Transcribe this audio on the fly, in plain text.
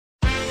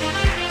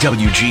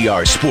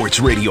WGR Sports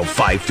Radio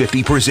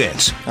 550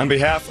 presents. On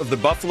behalf of the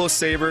Buffalo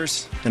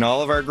Sabres and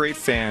all of our great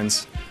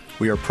fans,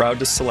 we are proud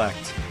to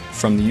select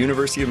from the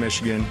University of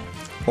Michigan,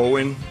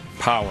 Owen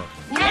Power.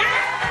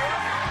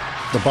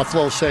 The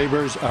Buffalo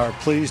Sabres are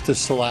pleased to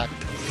select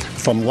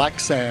from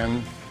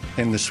Leksand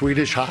in the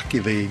Swedish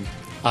Hockey League,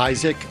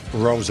 Isaac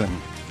Rosen.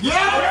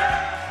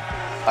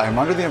 I'm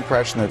under the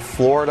impression that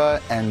Florida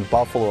and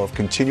Buffalo have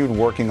continued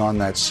working on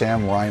that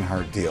Sam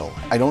Reinhart deal.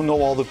 I don't know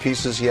all the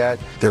pieces yet.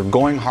 They're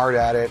going hard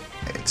at it.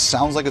 It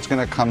sounds like it's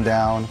going to come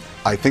down.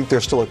 I think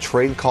there's still a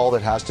trade call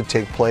that has to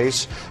take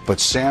place, but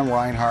Sam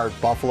Reinhart,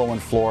 Buffalo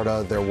and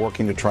Florida, they're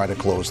working to try to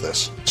close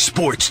this.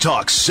 Sports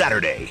Talk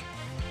Saturday.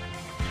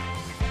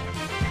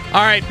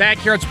 All right, back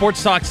here on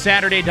Sports Talk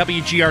Saturday,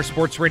 WGR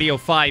Sports Radio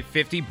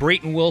 550.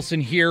 Brayton Wilson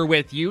here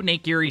with you.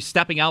 Nate Geary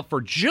stepping out for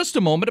just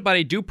a moment, but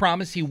I do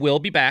promise he will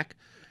be back.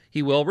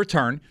 He will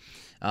return,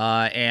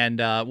 and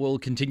we'll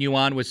continue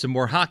on with some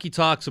more hockey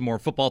talk, some more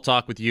football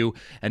talk with you.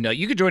 And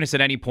you can join us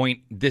at any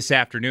point this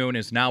afternoon,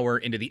 as now we're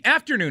into the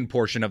afternoon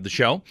portion of the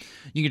show.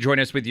 You can join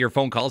us with your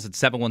phone calls at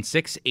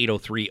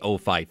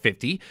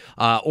 716-803-0550,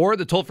 or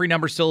the toll-free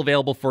number still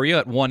available for you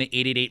at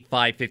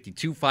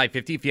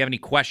 1-888-552-550. If you have any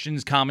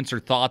questions, comments, or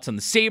thoughts on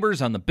the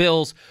Sabres, on the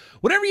Bills,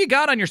 whatever you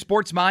got on your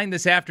sports mind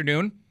this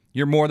afternoon,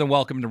 you're more than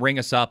welcome to ring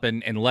us up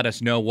and let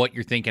us know what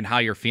you're thinking, how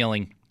you're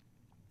feeling,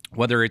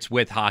 whether it's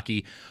with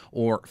hockey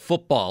or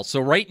football. So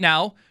right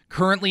now,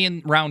 currently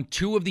in round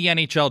 2 of the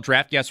NHL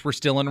draft, yes, we're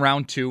still in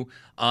round 2.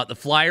 The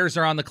Flyers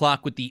are on the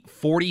clock with the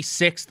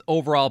 46th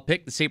overall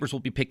pick. The Sabres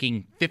will be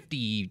picking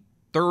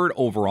 53rd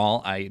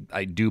overall,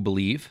 I do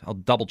believe. I'll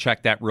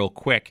double-check that real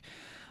quick.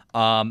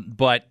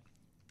 But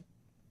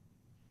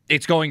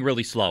it's going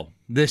really slow.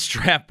 This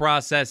draft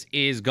process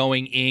is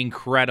going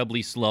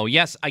incredibly slow.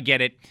 Yes, I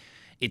get it.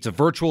 It's a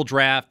virtual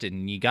draft,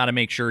 and you got to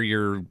make sure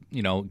you're,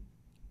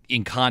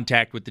 in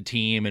contact with the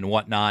team and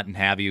whatnot and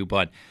have you,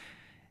 but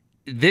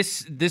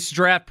this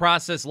draft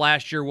process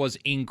last year was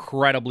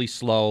incredibly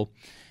slow,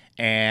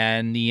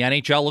 and the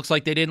NHL looks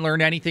like they didn't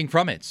learn anything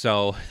from it.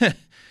 So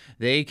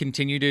they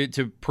continue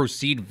to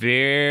proceed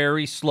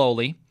very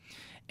slowly,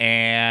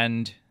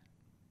 and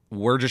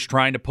we're just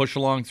trying to push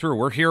along through.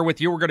 We're here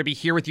with you. We're going to be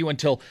here with you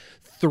until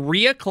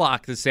 3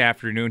 o'clock this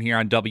afternoon here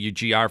on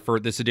WGR for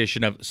this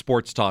edition of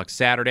Sports Talk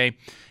Saturday.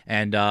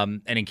 And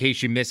in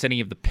case you miss any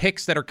of the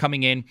picks that are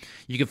coming in,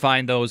 you can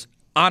find those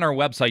on our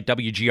website,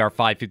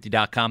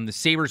 WGR550.com. The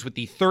Sabres with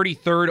the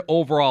 33rd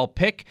overall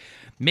pick,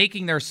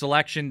 making their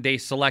selection. They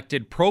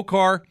selected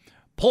Prokhor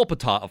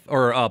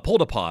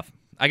Poldapov.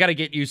 I got to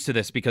get used to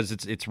this because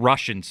it's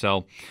Russian.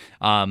 So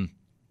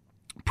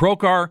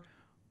Prokhor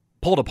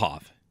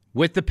Poldapov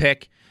with the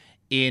pick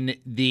in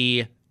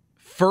the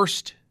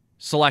first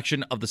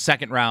selection of the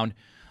second round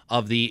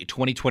of the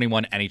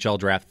 2021 NHL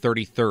Draft,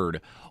 33rd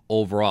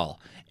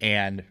overall.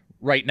 And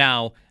right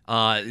now,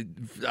 I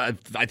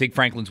think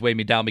Franklin's weighed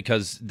me down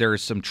because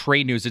there's some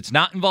trade news. It's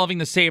not involving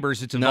the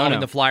Sabres. It's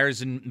involving the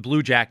Flyers and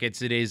Blue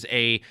Jackets. It is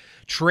a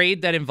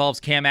trade that involves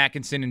Cam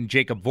Atkinson and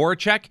Jacob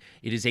Voracek.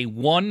 It is a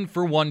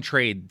 1-for-1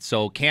 trade.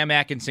 So Cam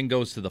Atkinson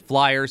goes to the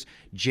Flyers,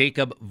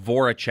 Jacob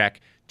Voracek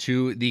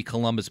to the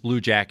Columbus Blue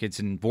Jackets.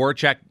 And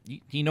Voracek,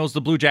 he knows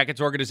the Blue Jackets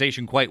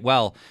organization quite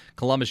well.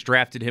 Columbus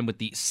drafted him with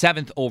the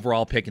 7th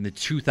overall pick in the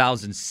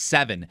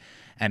 2007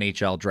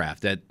 NHL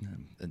draft. That's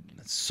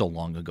so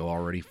long ago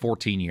already.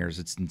 14 years.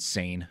 It's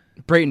insane.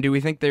 Brayton, do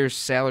we think there's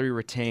salary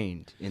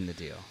retained in the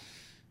deal?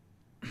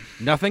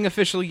 Nothing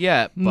official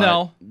yet, but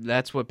no.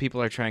 That's what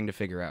people are trying to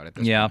figure out at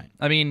this point.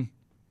 I mean,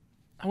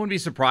 I wouldn't be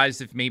surprised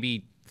if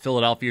maybe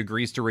Philadelphia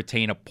agrees to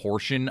retain a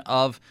portion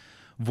of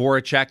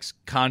Voracek's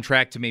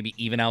contract to maybe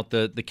even out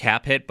the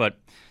cap hit, but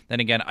then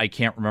again, I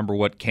can't remember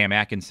what Cam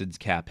Atkinson's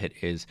cap hit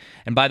is.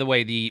 And by the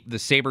way, the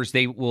Sabres,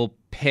 they will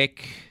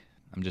pick,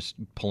 I'm just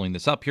pulling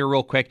this up here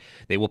real quick,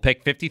 they will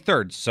pick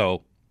 53rd,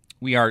 so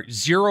we are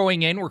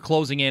zeroing in, we're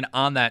closing in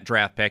on that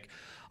draft pick.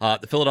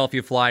 The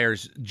Philadelphia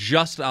Flyers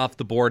just off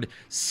the board,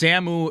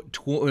 Samu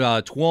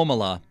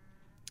Tuomola,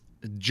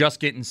 just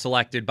getting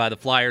selected by the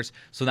Flyers.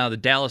 So now the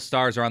Dallas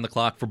Stars are on the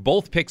clock for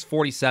both picks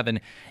 47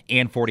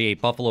 and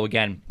 48. Buffalo,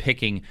 again,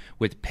 picking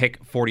with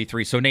pick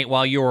 43. So, Nate,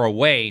 while you were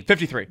away...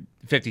 53.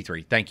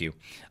 Thank you.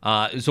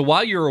 So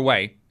while you're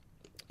away,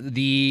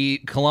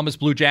 the Columbus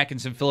Blue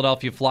Jackets and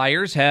Philadelphia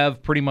Flyers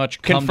have pretty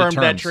much come confirmed to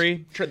terms.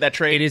 that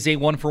trade. It is a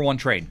 1-for-1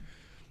 trade.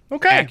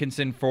 Okay.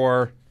 Atkinson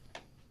for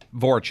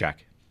Voracek.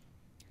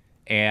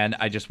 And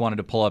I just wanted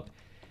to pull up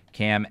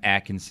Cam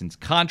Atkinson's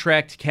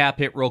contract cap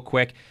hit real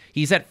quick.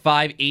 He's at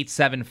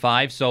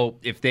 5.875, so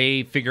if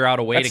they figure out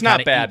a way That's to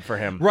not bad for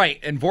him. Right,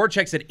 and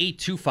Voracek's at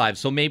 8.25,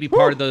 so maybe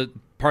part of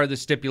the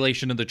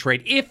stipulation of the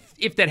trade,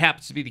 if that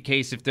happens to be the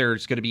case, if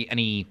there's going to be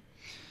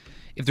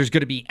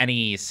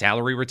any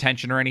salary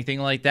retention or anything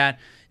like that,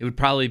 it would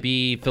probably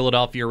be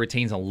Philadelphia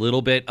retains a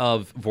little bit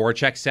of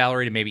Voracek's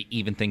salary to maybe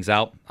even things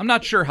out. I'm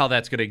not sure how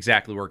that's going to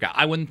exactly work out.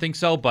 I wouldn't think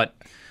so, but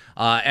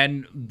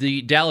and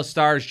the Dallas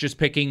Stars just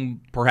picking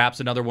perhaps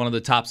another one of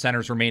the top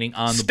centers remaining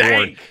on the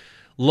board.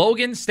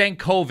 Logan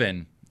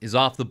Stankoven is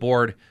off the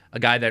board. A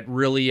guy that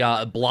really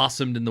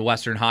blossomed in the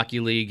Western Hockey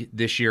League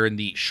this year in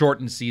the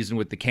shortened season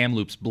with the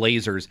Kamloops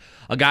Blazers.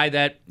 A guy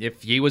that,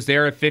 if he was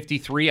there at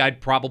 53,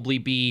 I'd probably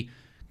be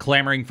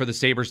clamoring for the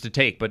Sabres to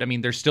take. But, I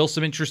mean, there's still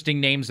some interesting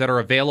names that are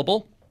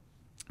available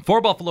for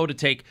Buffalo to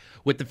take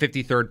with the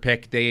 53rd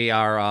pick. They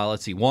are,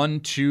 1,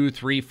 2,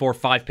 3, 4,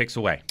 5 picks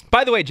away.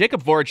 By the way,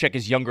 Jacob Voracek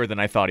is younger than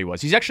I thought he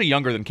was. He's actually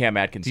younger than Cam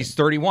Atkinson. He's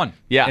 31.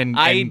 Yeah.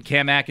 And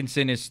Cam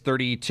Atkinson is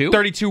 32.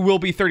 32 will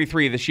be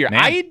 33 this year.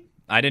 Man,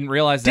 I didn't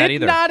realize that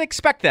either. Did not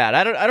expect that.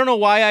 I don't know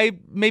why I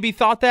maybe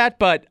thought that,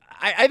 but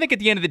I think at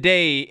the end of the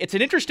day, it's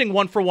an interesting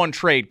one-for-one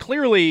trade.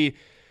 Clearly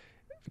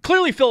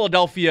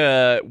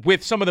Philadelphia,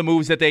 with some of the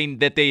moves that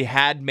they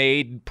had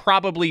made,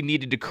 probably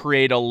needed to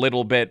create a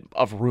little bit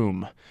of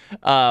room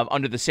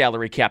under the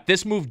salary cap.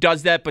 This move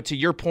does that, but to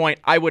your point,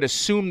 I would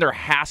assume there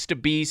has to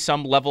be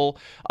some level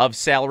of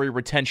salary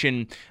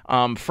retention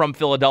from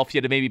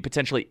Philadelphia to maybe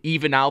potentially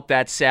even out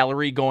that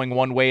salary going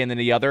one way and then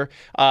the other.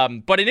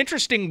 But an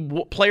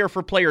interesting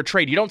player-for-player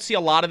trade. You don't see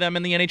a lot of them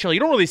in the NHL. You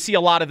don't really see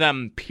a lot of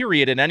them,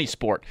 period, in any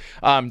sport.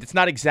 It's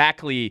not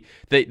exactly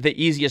the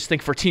easiest thing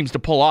for teams to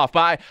pull off.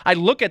 But I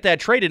look at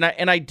that trade,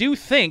 and I do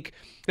think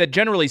that,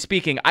 generally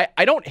speaking,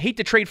 I don't hate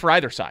the trade for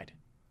either side.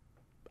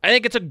 I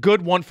think it's a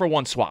good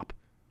one-for-one swap.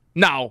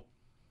 Now,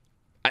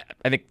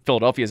 I think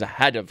Philadelphia is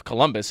ahead of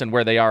Columbus and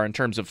where they are in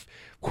terms of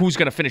who's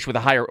going to finish with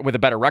a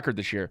better record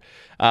this year.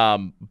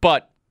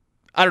 But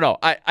I don't know.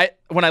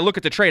 When I look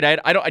at the trade,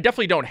 I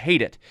definitely don't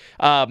hate it.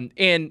 And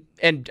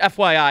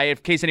FYI, in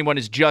case anyone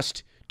is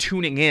just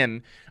tuning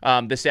in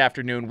this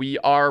afternoon, we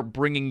are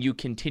bringing you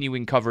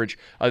continuing coverage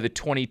of the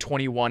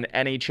 2021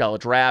 NHL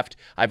Draft.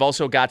 I've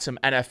also got some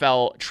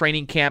NFL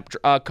training camp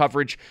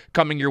coverage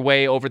coming your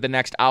way over the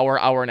next hour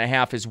and a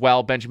half as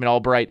well. Benjamin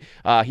Albright,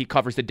 he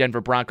covers the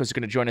Denver Broncos, is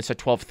going to join us at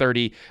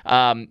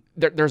 12:30.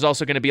 There's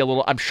also going to be a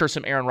little, I'm sure,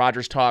 some Aaron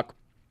Rodgers talk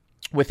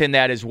within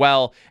that as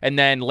well. And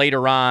then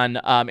later on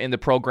in the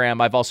program,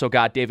 I've also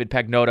got David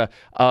Pagnotta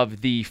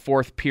of the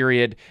Fourth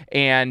Period,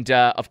 and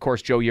of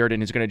course Joe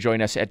Yerdon is going to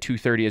join us at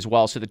 2:30 as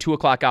well. So the 2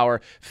 o'clock hour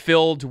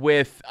filled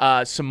with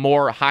some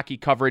more hockey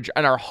coverage,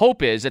 and our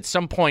hope is at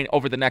some point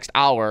over the next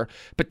hour,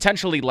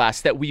 potentially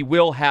less, that we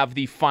will have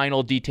the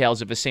final details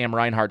of a Sam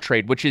Reinhart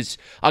trade, which is,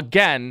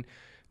 again,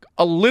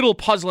 a little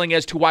puzzling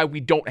as to why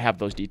we don't have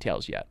those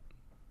details yet.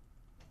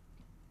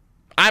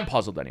 I'm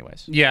puzzled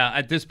anyways. Yeah,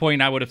 at this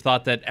point, I would have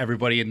thought that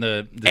everybody in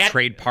the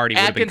trade party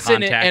would Atkinson have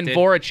been contacted. and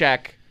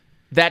Voracek,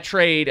 that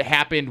trade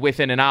happened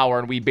within an hour,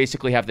 and we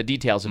basically have the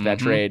details of that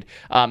trade.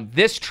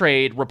 This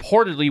trade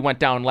reportedly went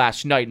down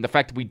last night, and the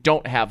fact that we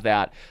don't have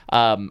that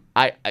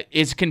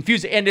is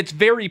confusing. And it's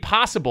very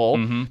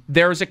possible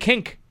there's a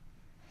kink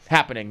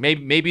happening.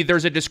 Maybe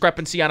there's a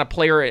discrepancy on a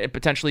player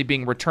potentially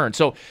being returned.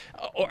 So,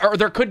 or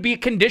there could be a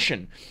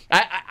condition.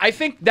 I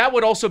think that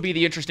would also be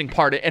the interesting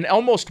part, and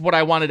almost what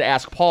I wanted to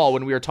ask Paul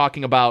when we were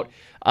talking about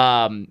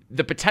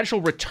the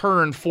potential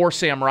return for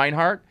Sam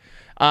Reinhart.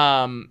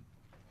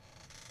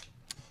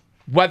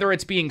 Whether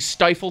it's being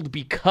stifled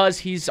because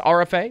he's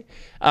RFA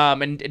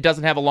and it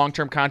doesn't have a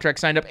long-term contract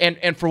signed up,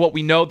 and for what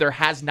we know, there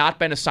has not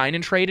been a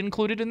sign-and trade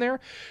included in there.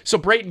 So,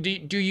 Brayton,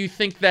 do you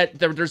think that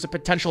there's a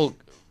potential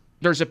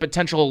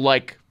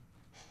like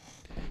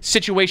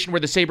situation where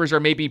the Sabres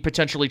are maybe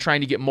potentially trying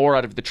to get more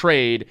out of the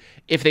trade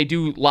if they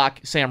do lock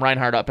Sam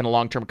Reinhart up in a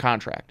long-term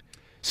contract?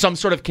 Some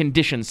sort of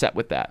condition set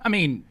with that. I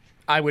mean,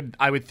 I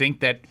would think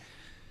that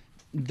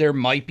there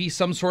might be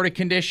some sort of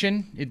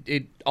condition.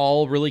 It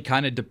all really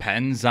kind of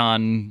depends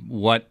on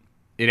what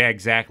it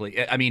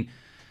exactly. I mean,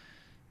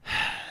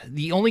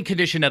 the only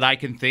condition that I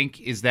can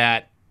think is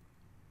that,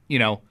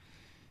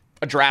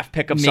 a draft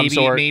pick of some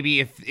sort.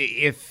 Maybe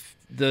if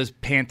the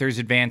Panthers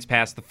advance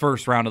past the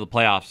first round of the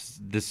playoffs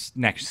this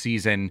next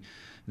season,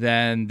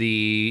 then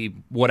the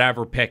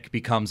whatever pick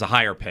becomes a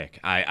higher pick.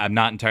 I'm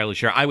not entirely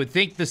sure. I would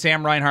think the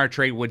Sam Reinhart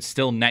trade would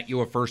still net you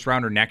a first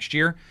rounder next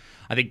year.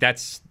 I think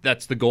that's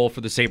the goal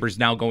for the Sabres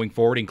now going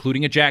forward,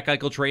 including a Jack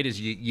Eichel trade, is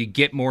you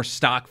get more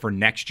stock for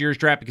next year's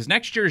draft, because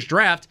next year's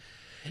draft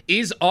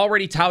is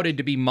already touted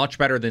to be much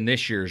better than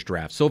this year's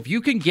draft. So if you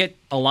can get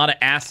a lot of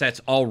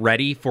assets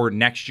already for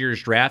next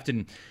year's draft,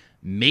 and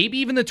maybe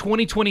even the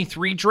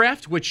 2023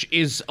 draft, which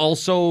is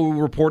also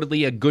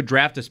reportedly a good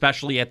draft,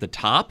 especially at the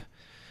top,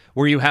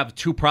 where you have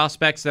two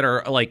prospects that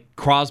are like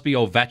Crosby,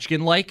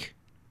 Ovechkin-like,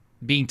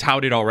 being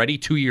touted already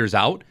 2 years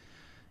out.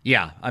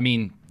 Yeah, I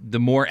mean, the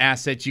more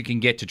assets you can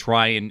get to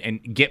try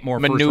and get more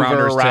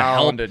first-rounders to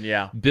help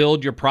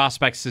build your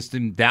prospect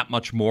system that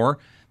much more,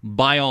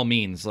 by all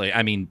means.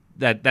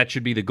 That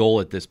should be the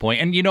goal at this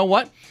point. And you know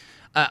what?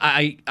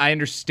 I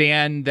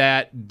understand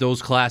that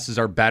those classes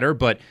are better,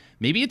 but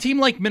maybe a team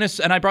like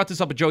Minnesota, and I brought this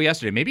up with Joe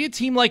yesterday, maybe a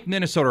team like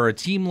Minnesota or a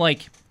team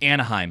like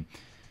Anaheim,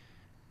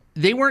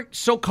 they weren't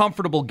so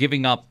comfortable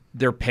giving up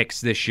their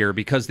picks this year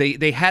because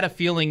they had a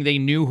feeling they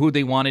knew who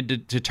they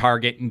wanted to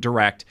target and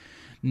direct.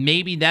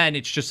 Maybe then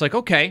it's just like,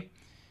 okay,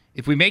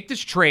 if we make this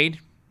trade,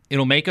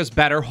 it'll make us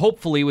better,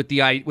 hopefully with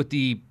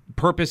the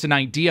purpose and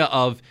idea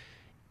of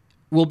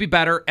will be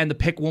better, and the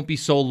pick won't be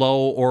so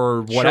low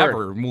or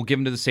whatever. And we'll give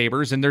them to the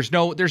Sabres, and there's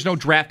no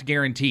draft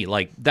guarantee.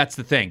 Like, that's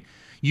the thing.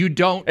 You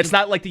don't. It's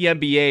not like the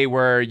NBA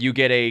where you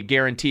get a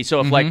guarantee. So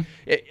if like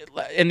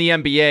in the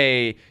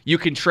NBA, you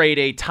can trade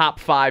a top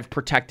 5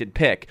 protected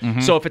pick.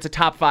 So if it's a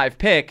top 5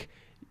 pick,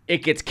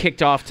 it gets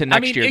kicked off to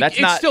next year.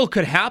 It still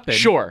could happen.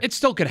 Sure. It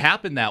still could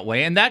happen that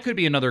way. And that could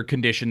be another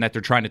condition that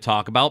they're trying to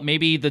talk about.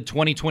 Maybe the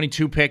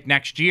 2022 pick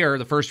next year,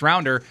 the first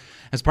rounder,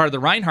 as part of the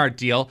Reinhart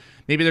deal,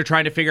 maybe they're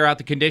trying to figure out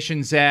the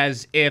conditions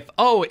as if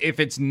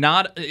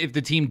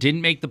the team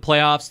didn't make the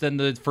playoffs, then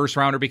the first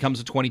rounder becomes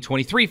a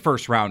 2023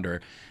 first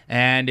rounder.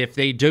 And if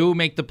they do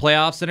make the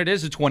playoffs, then it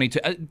is a 22.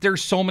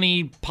 There's so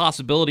many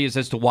possibilities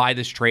as to why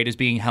this trade is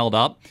being held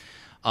up.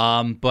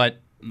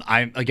 But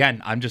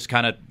I'm just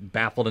kind of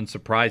baffled and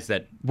surprised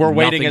that we're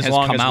waiting as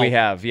long come as out we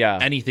have. Yeah.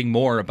 Anything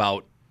more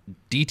about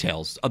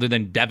details other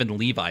than Devin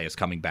Levi is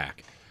coming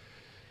back.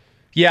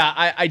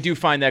 Yeah, I do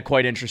find that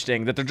quite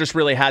interesting that there just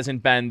really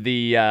hasn't been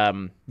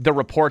the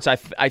reports.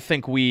 I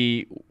think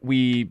we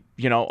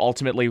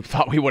ultimately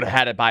thought we would have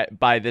had it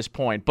by this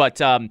point.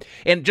 But and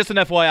just an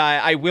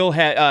FYI, I will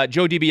have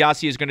Joe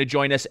DiBiase is going to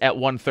join us at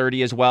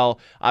 1:30 as well.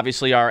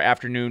 Obviously, our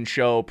afternoon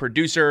show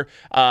producer,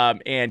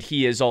 and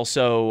he is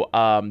also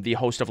the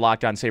host of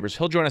Locked On Sabres.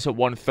 He'll join us at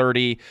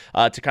 1:30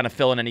 to kind of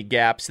fill in any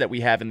gaps that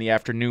we have in the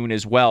afternoon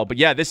as well. But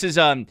yeah, this is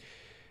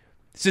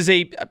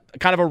a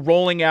kind of a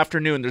rolling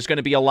afternoon. There's going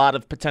to be a lot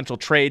of potential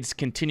trades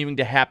continuing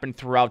to happen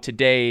throughout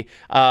today.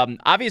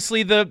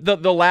 Obviously,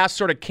 the last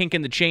sort of kink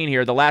in the chain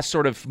here, the last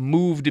sort of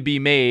move to be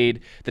made,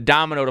 the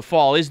domino to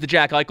fall, is the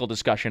Jack Eichel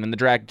discussion and the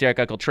Jack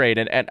Eichel trade.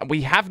 And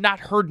we have not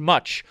heard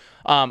much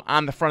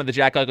on the front of the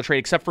Jack Eichel trade,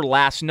 except for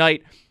last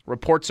night.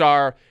 Reports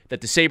are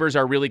that the Sabres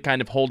are really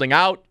kind of holding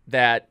out,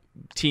 that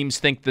teams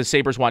think the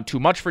Sabres want too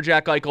much for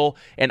Jack Eichel,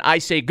 and I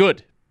say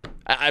good.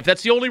 If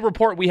that's the only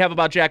report we have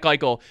about Jack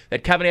Eichel,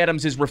 that Kevyn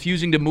Adams is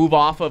refusing to move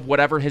off of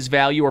whatever his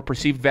value or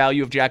perceived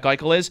value of Jack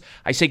Eichel is,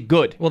 I say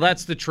good. Well,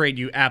 that's the trade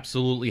you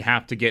absolutely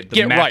have to get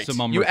maximum right.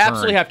 return. You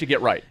absolutely have to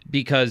get right.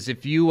 Because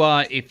if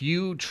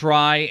you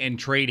try and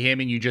trade him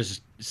and you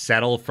just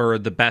settle for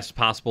the best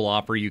possible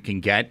offer you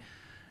can get,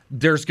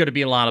 there's going to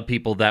be a lot of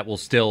people that will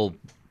still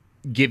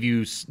give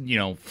you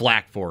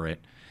flack for it.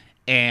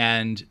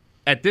 And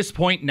at this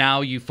point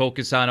now you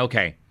focus on,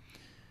 okay,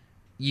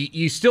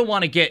 you still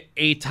want to get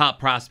the top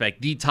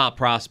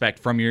prospect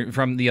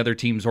from the other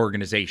team's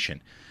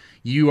organization.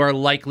 You are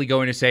likely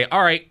going to say,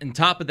 all right, on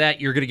top of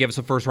that, you're going to give us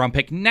a first-round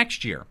pick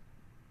next year.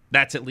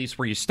 That's at least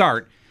where you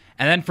start.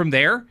 And then from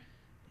there,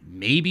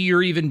 maybe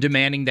you're even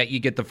demanding that you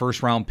get the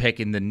first-round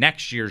pick in the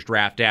next year's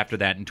draft after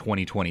that in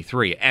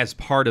 2023 as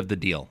part of the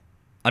deal.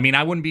 I mean,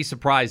 I wouldn't be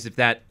surprised if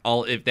that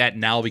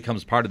now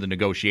becomes part of the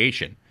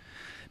negotiation,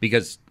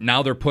 because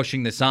now they're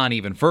pushing this on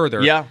even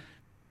further. Yeah.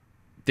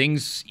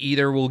 Things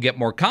either will get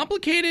more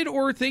complicated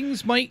or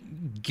things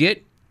might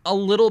get a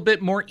little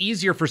bit more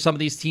easier for some of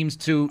these teams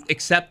to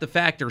accept the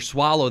fact or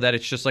swallow that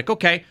it's just like,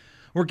 okay,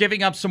 we're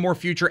giving up some more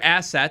future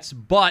assets,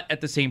 but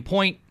at the same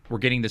point, we're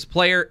getting this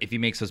player. If he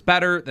makes us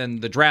better, then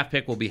the draft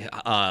pick will be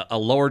a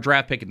lower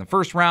draft pick in the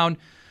first round,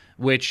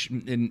 which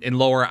in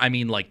lower, I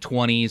mean like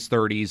 20s,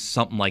 30s,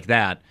 something like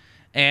that.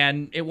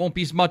 And it won't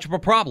be as much of a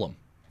problem.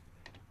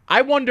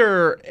 I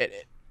wonder...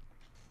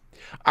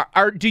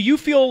 do you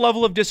feel a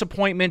level of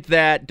disappointment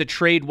that the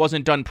trade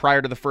wasn't done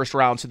prior to the first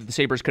round so that the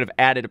Sabres could have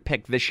added a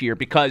pick this year?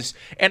 Because,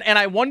 and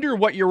I wonder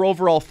what your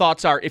overall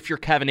thoughts are if you're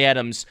Kevyn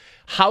Adams,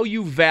 how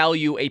you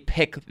value a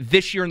pick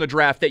this year in the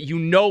draft that you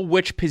know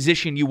which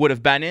position you would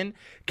have been in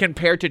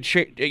compared to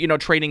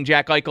trading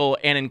Jack Eichel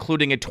and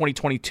including a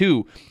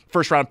 2022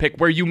 first round pick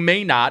where you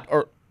may not,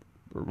 or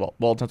well,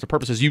 all intents and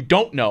purposes, you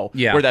don't know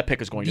where that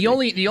pick is going to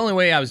be. The only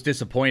way I was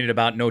disappointed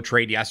about no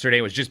trade yesterday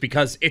was just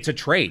because it's a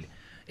trade.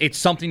 It's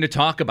something to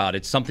talk about.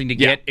 It's something to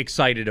get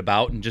excited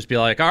about and just be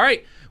like, all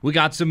right, we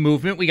got some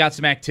movement. We got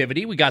some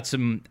activity. We got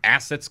some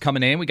assets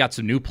coming in. We got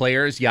some new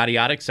players, yada,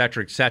 yada, et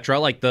cetera, et cetera.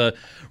 Like the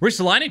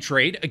Ristolainen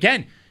trade,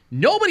 again,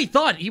 nobody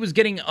thought he was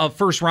getting a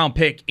first-round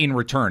pick in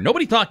return.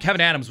 Nobody thought Kevyn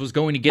Adams was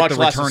going to get the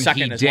return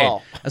he did.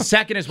 A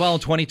second as well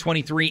in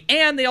 2023.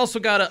 And they also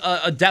got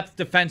a depth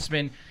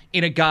defenseman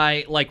in a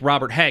guy like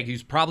Robert Hagg,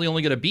 who's probably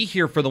only going to be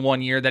here for the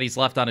 1 year that he's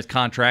left on his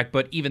contract,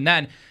 but even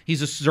then,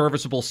 he's a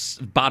serviceable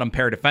bottom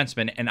pair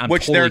defenseman, and I'm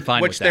totally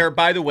fine with that. Which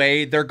by the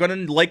way, they're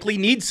going to likely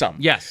need some.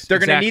 Yes, they're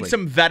going to need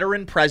some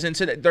veteran presence.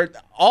 They're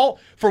all,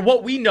 for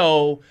what we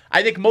know,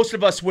 I think most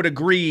of us would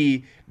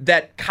agree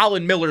that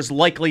Colin Miller's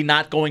likely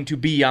not going to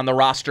be on the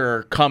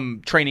roster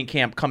come training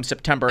camp, come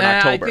September and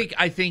October.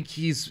 I think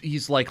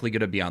he's likely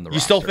going to be on the roster.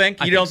 You still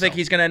think? You don't think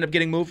he's going to end up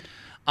getting moved?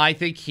 I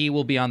think he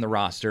will be on the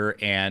roster,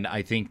 and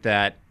I think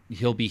that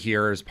he'll be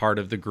here as part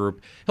of the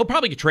group. He'll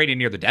probably get traded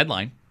near the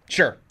deadline.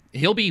 Sure.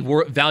 He'll be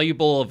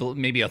valuable of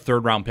maybe a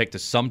third-round pick to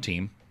some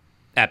team,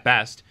 at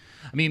best.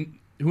 I mean,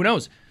 who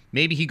knows?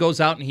 Maybe he goes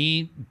out and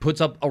he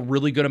puts up a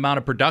really good amount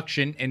of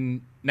production,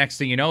 and next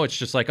thing you know, it's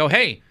just like, oh,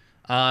 hey,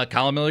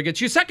 Colin Miller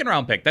gets you a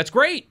second-round pick. That's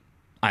great.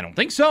 I don't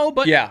think so,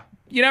 but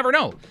you never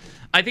know.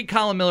 I think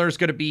Colin Miller is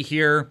going to be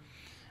here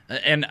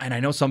And I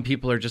know some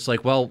people are just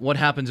like, well, what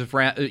happens if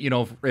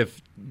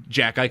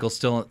Jack Eichel's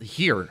still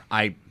here?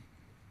 I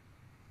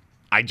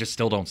just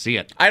still don't see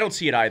it. I don't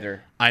see it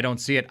either. I don't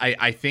see it.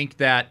 I think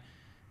that,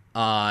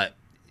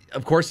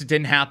 of course, it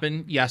didn't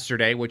happen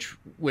yesterday, which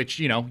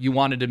you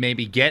wanted to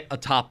maybe get a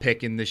top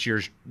pick in this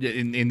year's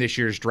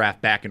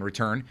draft back in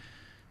return.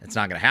 It's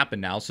not going to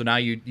happen now. So now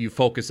you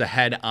focus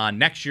ahead on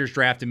next year's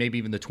draft and maybe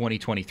even the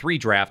 2023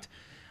 draft.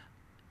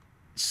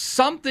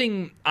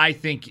 Something I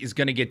think is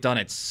going to get done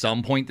at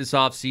some point this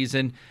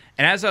offseason.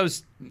 And as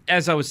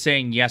I was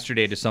saying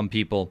yesterday to some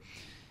people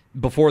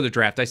before the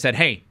draft, I said,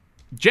 hey,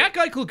 Jack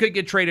Eichel could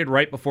get traded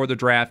right before the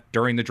draft,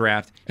 during the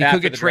draft. He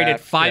could get traded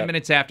 5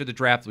 minutes after the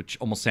draft, which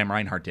almost Sam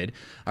Reinhart did.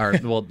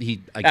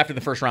 After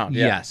the first round,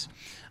 yes.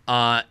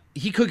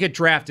 He could get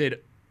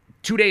drafted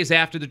 2 days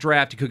after the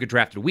draft. He could get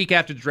drafted a week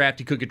after the draft.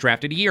 He could get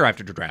drafted a year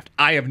after the draft.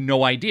 I have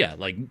no idea.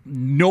 Like,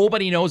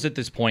 nobody knows at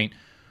this point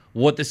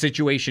what the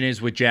situation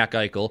is with Jack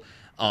Eichel.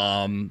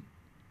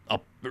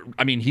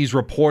 He's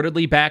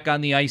reportedly back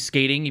on the ice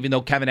skating, even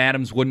though Kevin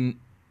Adams wouldn't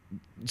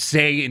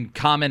say and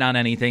comment on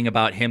anything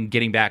about him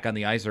getting back on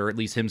the ice, or at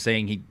least him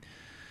saying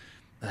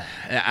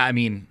I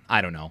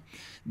don't know.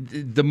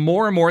 The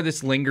more and more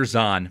this lingers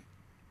on,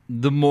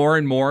 the more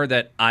and more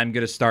that I'm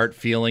going to start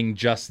feeling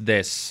just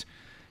this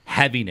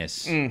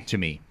heaviness to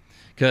me.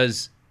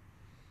 Because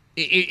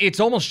it's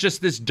almost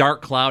just this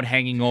dark cloud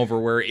hanging over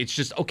where it's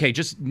just, okay,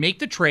 just make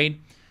the trade.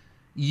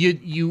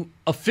 You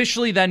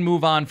officially then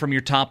move on from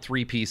your top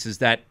three pieces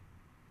that,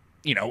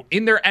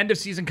 in their end of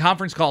season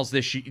conference calls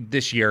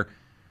this year,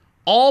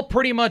 all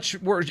pretty much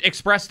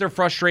expressed their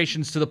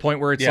frustrations to the point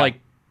where it's like,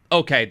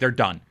 okay, they're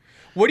done.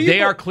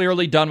 They are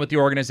clearly done with the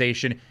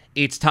organization.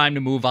 It's time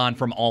to move on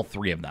from all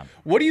three of them.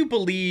 What do you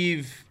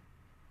believe,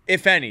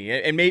 if any,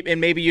 and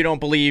maybe you don't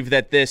believe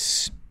that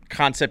this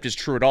concept is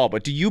true at all,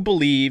 but do you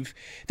believe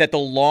that the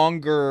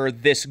longer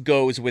this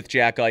goes with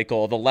Jack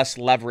Eichel, the less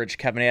leverage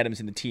Kevin Adams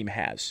and the team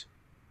has?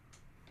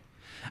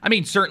 I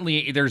mean,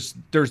 certainly there's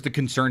the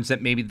concerns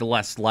that maybe the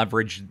less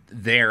leverage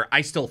there.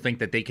 I still think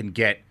that they can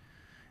get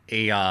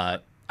I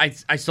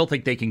still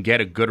think they can get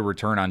a good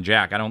return on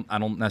Jack. I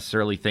don't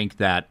necessarily think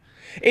that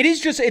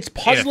it's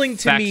puzzling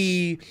to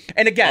me.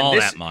 And again,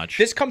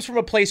 this comes from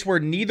a place where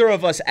neither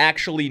of us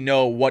actually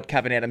know what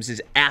Kevin Adams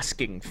is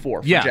asking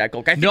for Jack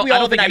Eichel. I think we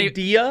all have an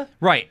idea.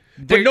 Right.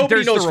 But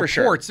nobody knows for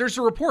sure. There's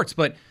the reports,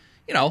 but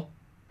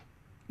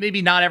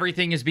maybe not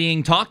everything is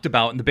being talked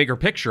about in the bigger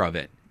picture of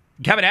it.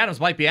 Kevin Adams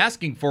might be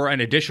asking for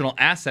an additional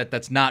asset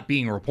that's not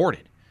being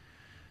reported.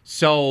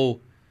 So,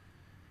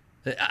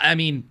 I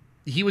mean,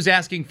 he was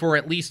asking for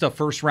at least a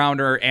first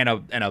rounder and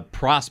a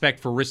prospect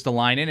for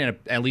Ristolainen, and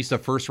at least a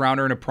first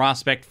rounder and a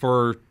prospect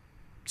for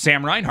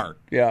Sam Reinhart.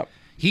 Yeah.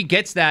 He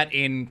gets that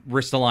in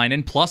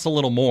Ristolainen plus a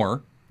little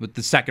more with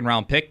the second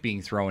round pick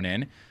being thrown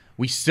in.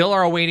 We still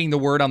are awaiting the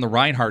word on the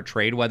Reinhart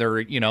trade,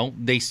 whether,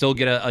 they still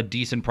get a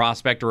decent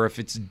prospect or if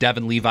it's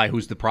Devin Levi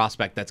who's the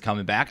prospect that's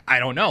coming back. I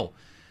don't know.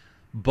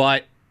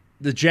 But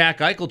the Jack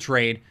Eichel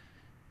trade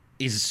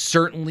is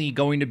certainly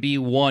going to be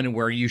one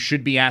where you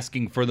should be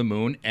asking for the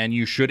moon, and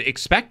you should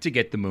expect to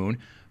get the moon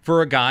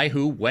for a guy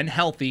who, when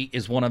healthy,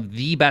 is one of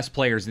the best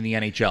players in the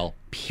NHL,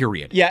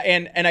 period. Yeah,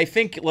 and I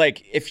think,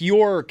 if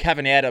you're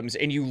Kevin Adams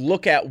and you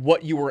look at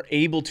what you were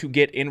able to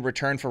get in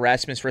return for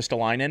Rasmus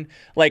Ristolainen,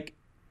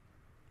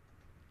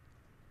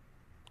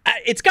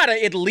 it's got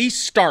to at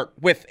least start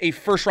with a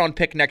first-round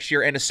pick next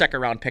year and a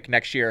second-round pick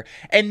next year,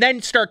 and then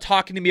start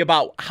talking to me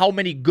about how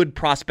many good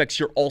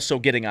prospects you're also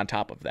getting on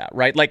top of that,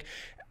 right?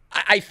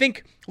 I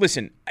think,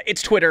 listen,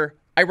 it's Twitter.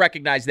 I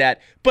recognize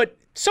that. But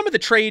some of the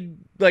trade,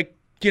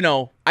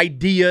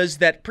 ideas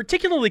that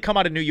particularly come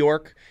out of New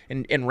York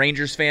and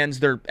Rangers fans,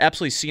 they're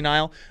absolutely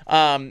senile.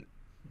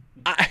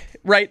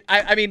 Right?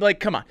 I mean,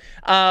 come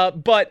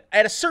on. But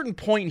at a certain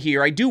point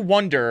here, I do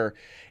wonder,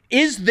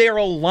 is there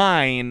a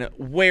line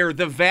where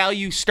the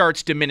value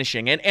starts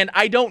diminishing? And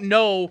I don't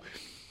know,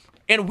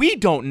 and we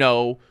don't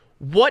know,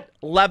 what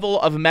level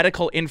of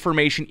medical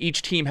information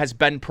each team has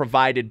been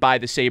provided by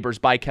the Sabres,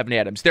 by Kevin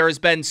Adams. There has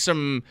been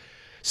some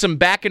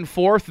back and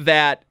forth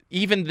that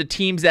even the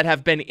teams that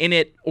have been in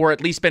it, or at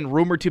least been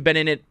rumored to have been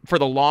in it for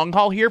the long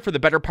haul here for the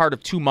better part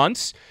of 2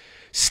 months,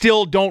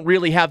 still don't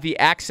really have the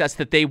access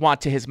that they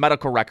want to his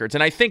medical records.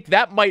 And I think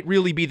that might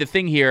really be the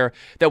thing here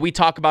that we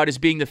talk about as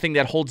being the thing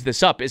that holds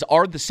this up, is,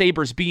 are the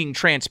Sabres being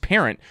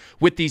transparent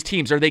with these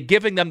teams? Are they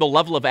giving them the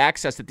level of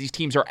access that these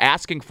teams are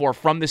asking for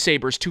from the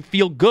Sabres to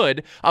feel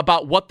good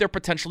about what they're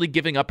potentially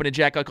giving up in a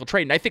Jack Eichel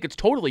trade? And I think it's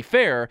totally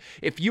fair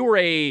if you're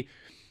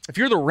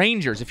the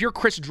Rangers, if you're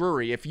Chris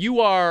Drury, if you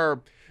are,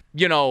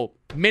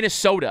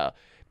 Minnesota,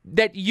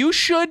 that you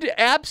should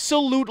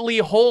absolutely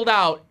hold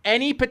out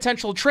any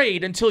potential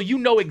trade until you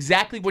know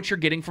exactly what you're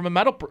getting from a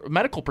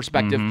medical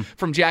perspective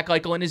from Jack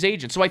Eichel and his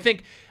agent. So I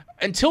think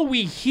until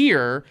we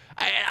hear,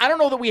 I don't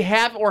know that we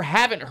have or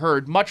haven't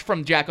heard much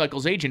from Jack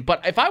Eichel's agent,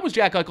 but if I was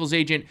Jack Eichel's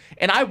agent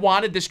and I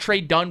wanted this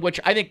trade done, which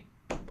I think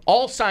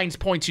all signs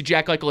point to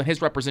Jack Eichel and his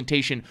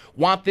representation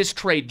want this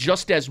trade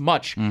just as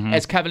much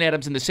as Kevin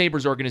Adams and the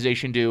Sabres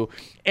organization do,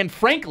 and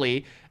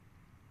frankly,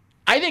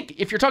 I think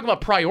if you're talking about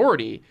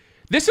priority,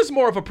 this is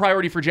more of a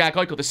priority for Jack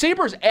Eichel. The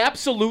Sabres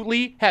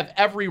absolutely have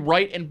every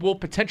right and will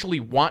potentially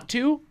want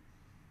to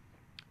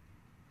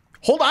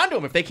hold on to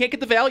him if they can't get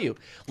the value.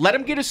 Let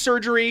him get his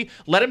surgery.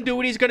 Let him do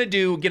what he's going to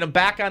do, get him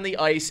back on the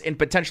ice, and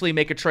potentially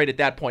make a trade at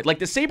that point. Like,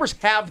 the Sabres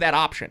have that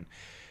option.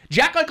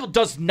 Jack Eichel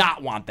does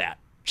not want that.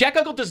 Jack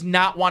Eichel does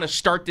not want to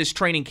start this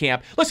training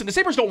camp. Listen, the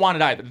Sabres don't want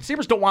it either. The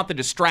Sabres don't want the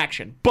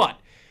distraction, but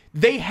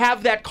they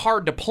have that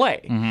card to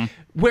play. Mm-hmm.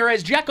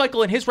 Whereas Jack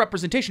Eichel and his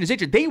representation, his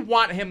agent, they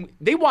want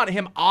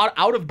him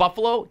out of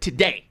Buffalo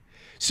today.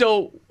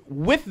 So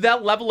with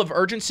that level of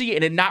urgency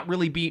and it not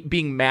really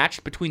being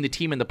matched between the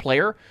team and the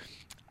player,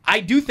 I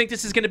do think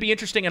this is going to be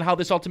interesting in how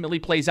this ultimately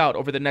plays out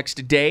over the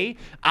next day,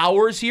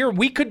 hours here.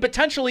 We could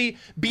potentially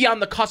be on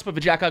the cusp of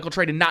a Jack Eichel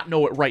trade and not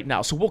know it right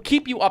now. So we'll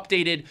keep you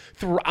updated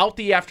throughout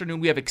the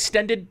afternoon. We have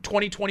extended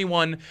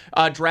 2021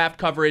 draft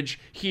coverage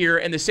here,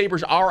 and the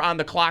Sabres are on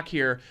the clock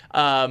here,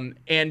 and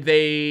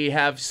they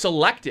have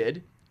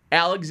selected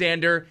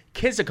Alexander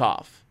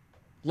Kizikov,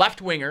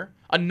 left winger,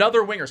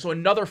 another winger, so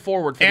another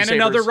forward for the Sabres. And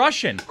another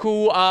Russian.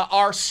 Who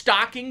are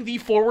stocking the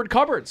forward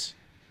cupboards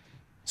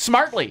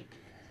smartly.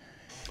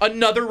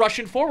 Another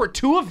Russian forward,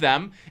 2 of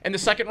them in the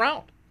second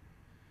round.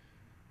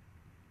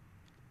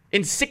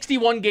 In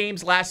 61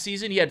 games last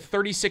season, he had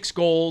 36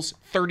 goals,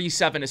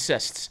 37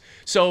 assists.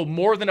 So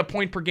more than a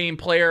point per game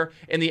player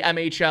in the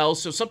MHL.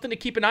 So something to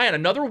keep an eye on.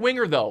 Another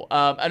winger, though.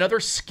 Another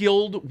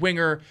skilled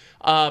winger.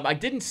 I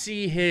didn't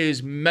see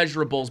his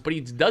measurables, but he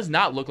does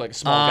not look like a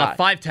small guy.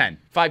 5'10".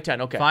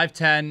 5'10", okay.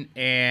 5'10",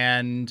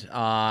 and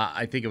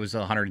I think it was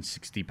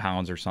 160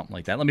 pounds or something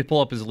like that. Let me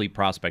pull up his elite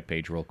prospect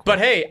page real quick. But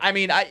hey, I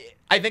mean,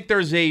 I think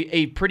there's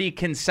a pretty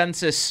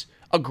consensus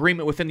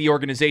agreement within the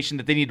organization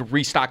that they need to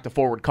restock the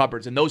forward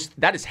cupboards, and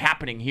that is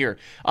happening here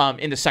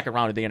in the second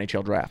round of the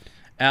NHL draft.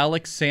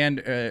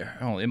 Alexander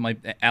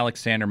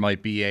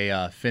might be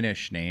a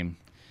Finnish name.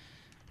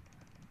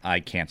 I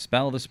can't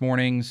spell this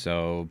morning,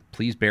 so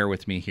please bear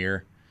with me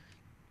here.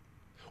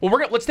 Well,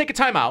 let's take a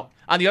timeout.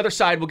 On the other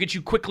side, we'll get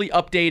you quickly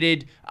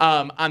updated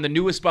on the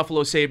newest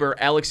Buffalo Sabre,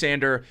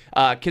 Alexander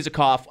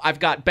Kizikov. I've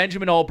got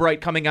Benjamin Albright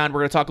coming on.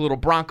 We're going to talk a little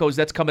Broncos.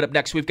 That's coming up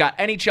next. We've got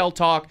NHL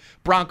talk,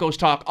 Broncos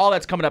talk. All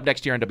that's coming up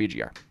next year on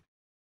WGR.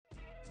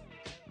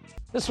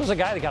 This was a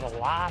guy that got a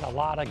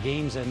lot of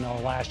games in though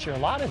last year. A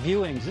lot of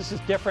viewings. This is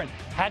different.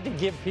 Had to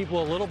give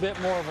people a little bit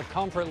more of a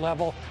comfort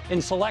level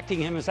in selecting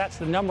him, as that's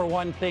the number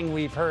one thing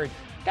we've heard.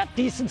 Got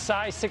decent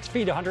size, 6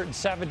 feet,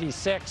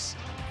 176.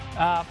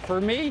 For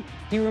me,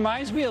 he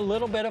reminds me a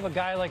little bit of a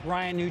guy like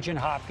Ryan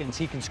Nugent-Hopkins.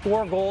 He can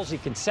score goals. He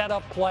can set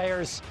up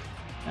players.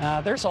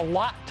 There's a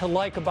lot to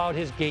like about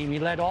his game. He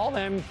led all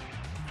them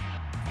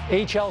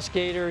HL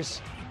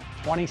skaters,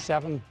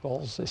 27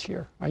 goals this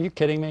year. Are you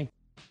kidding me?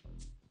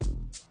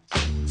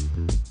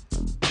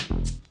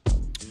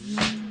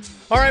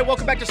 All right,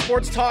 welcome back to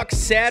Sports Talk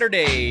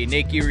Saturday.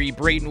 Nick Erie,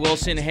 Brayton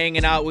Wilson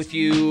hanging out with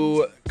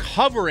you,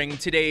 covering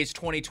today's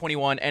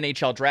 2021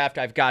 NHL Draft.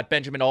 I've got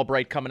Benjamin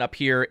Albright coming up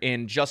here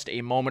in just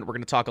a moment. We're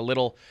going to talk a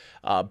little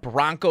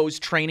Broncos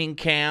training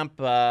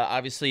camp.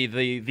 Obviously,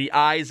 the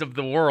eyes of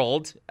the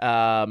world,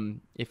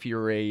 if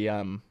you're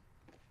a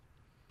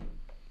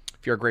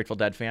Grateful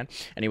Dead fan.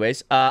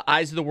 Anyways,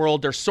 eyes of the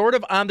world, they're sort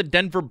of on the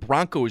Denver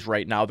Broncos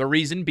right now. The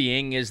reason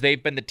being is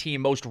they've been the team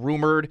most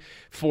rumored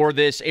for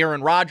this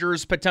Aaron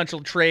Rodgers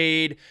potential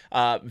trade.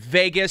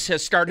 Vegas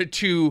has started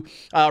to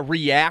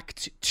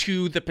react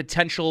to the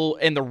potential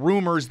and the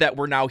rumors that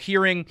we're now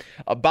hearing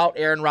about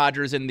Aaron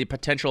Rodgers and the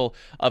potential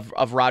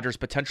of Rodgers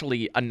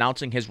potentially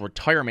announcing his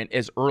retirement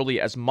as early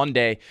as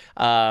Monday.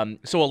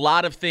 So a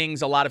lot of things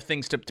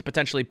to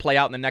potentially play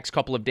out in the next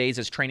couple of days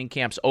as training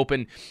camps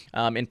open,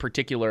 in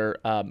particular,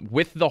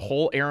 with the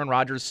whole Aaron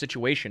Rodgers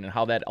situation and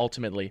how that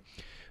ultimately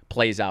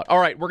plays out. All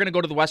right, we're going to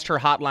go to the West Her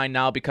Hotline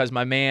now because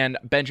my man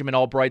Benjamin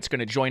Albright's going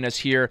to join us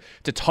here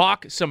to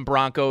talk some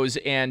Broncos,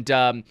 and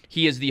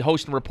he is the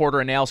host and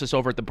reporter analysis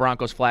over at the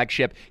Broncos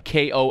flagship,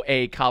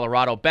 KOA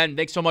Colorado. Ben,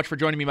 thanks so much for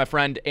joining me, my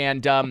friend,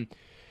 and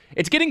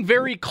it's getting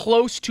very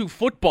close to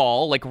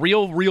football, like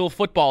real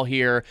football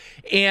here,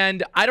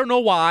 and I don't know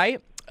why,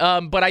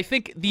 but I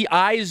think the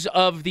eyes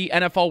of the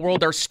NFL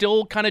world are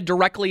still kind of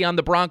directly on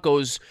the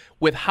Broncos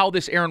with how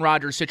this Aaron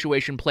Rodgers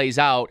situation plays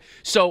out.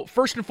 So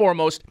first and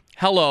foremost,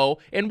 hello,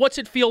 and what's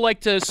it feel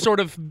like to sort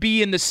of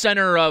be in the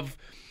center of,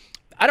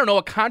 I don't know,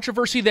 a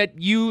controversy that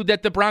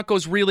the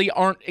Broncos really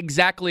aren't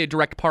exactly a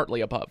direct partly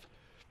above?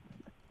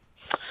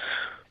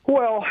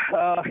 Well,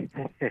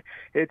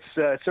 it's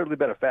certainly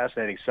been a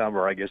fascinating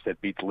summer. I guess that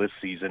beats list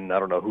season. I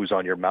don't know who's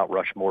on your Mount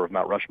Rushmore of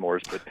Mount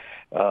Rushmores, but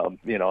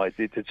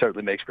it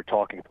certainly makes for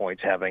talking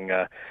points having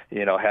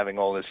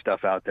all this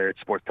stuff out there at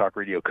Sports Talk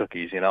Radio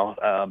cookies.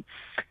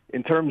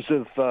 In terms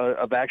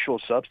of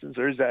actual substance,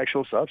 there is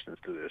actual substance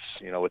to this.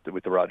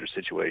 With the Rodgers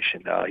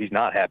situation, he's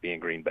not happy in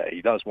Green Bay.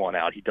 He does want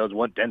out. He does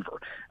want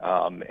Denver,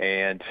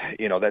 and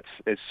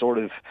it's sort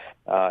of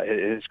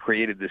it has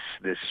created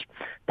this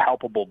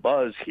palpable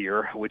buzz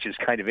here, which is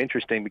kind of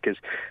interesting because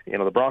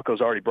the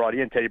Broncos already brought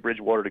in Teddy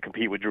Bridgewater to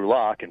compete with Drew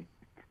Lock, and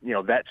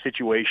that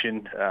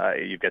situation.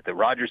 You've got the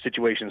Rodgers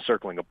situation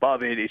circling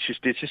above it. It's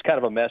just kind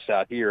of a mess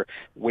out here,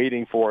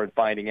 waiting for and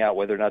finding out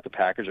whether or not the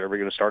Packers are ever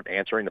going to start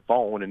answering the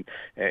phone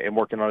and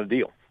working on a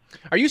deal.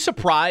 Are you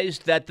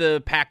surprised that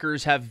the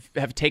Packers have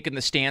taken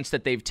the stance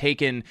that they've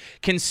taken,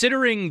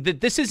 considering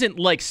that this isn't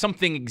like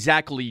something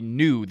exactly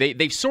new?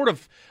 They've sort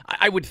of,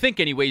 I would think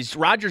anyways,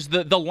 Rodgers,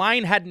 the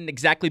line hadn't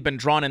exactly been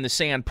drawn in the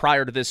sand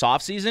prior to this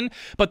offseason,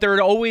 but there had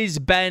always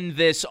been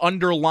this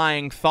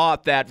underlying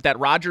thought that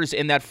Rodgers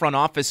in that front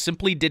office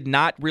simply did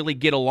not really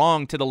get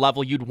along to the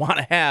level you'd want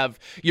to have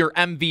your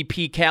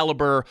MVP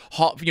caliber,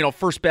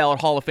 first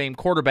ballot Hall of Fame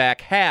quarterback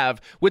have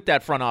with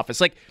that front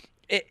office. Like,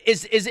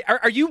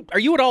 Are you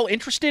at all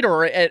interested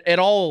or at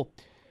all,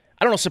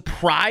 I don't know,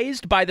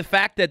 surprised by the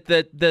fact that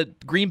the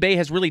Green Bay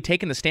has really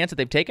taken the stance that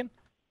they've taken?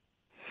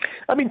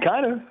 I mean,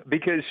 kind of,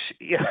 because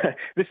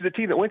this is a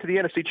team that went to the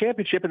NFC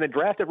Championship and then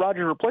drafted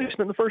Rodgers' replacement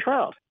in the first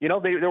round. They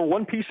were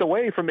one piece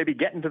away from maybe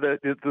getting to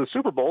the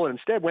Super Bowl, and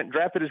instead went and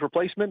drafted his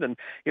replacement and,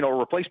 a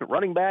replacement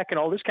running back and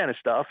all this kind of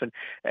stuff. And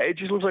it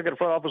just looks like a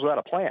front office without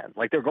a plan.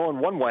 Like they're going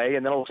one way,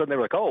 and then all of a sudden they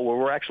were like, oh, well,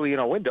 we're actually in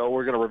a window.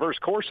 We're going to reverse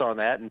course on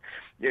that. And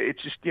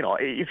it's just,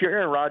 if you're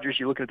Aaron Rodgers,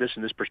 you're looking at this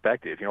in this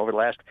perspective. Over the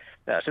last,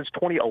 since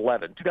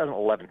 2011,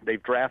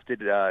 they've drafted,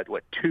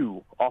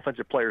 2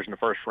 offensive players in the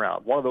first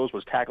round. One of those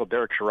was tackle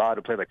Derek Sherrod,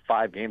 who played like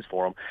 5 games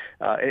for him,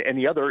 and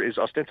the other is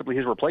ostensibly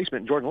his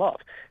replacement, Jordan Love.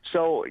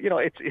 So,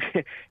 it's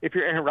if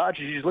you're Aaron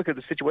Rodgers, you just look at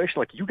the situation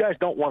like you guys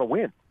don't want to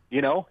win.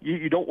 You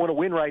don't want to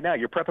win right now.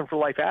 You're prepping for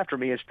life after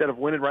me instead of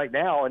winning right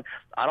now, and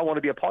I don't want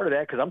to be a part of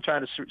that because I'm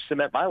trying to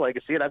cement my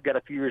legacy, and I've got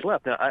a few years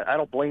left. Now, I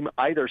don't blame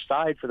either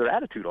side for their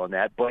attitude on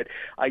that, but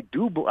I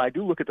do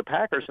look at the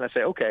Packers and I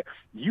say, okay,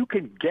 you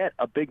can get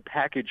a big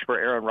package for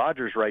Aaron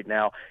Rodgers right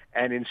now,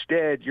 and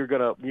instead you're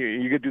gonna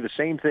do the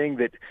same thing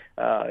that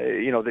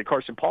that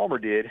Carson Palmer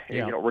did,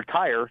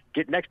 retire,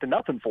 get next to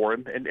nothing for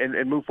him,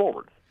 and move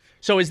forward.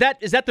 So is that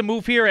the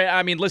move here?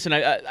 I mean, listen,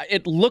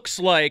 it looks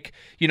like,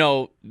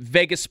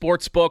 Vegas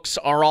sports books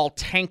are all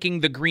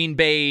tanking the Green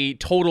Bay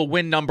total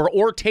win number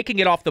or taking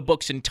it off the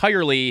books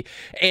entirely.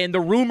 And the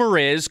rumor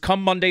is,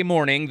 come Monday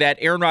morning, that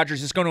Aaron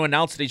Rodgers is going to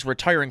announce that he's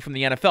retiring from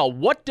the NFL.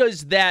 What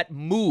does that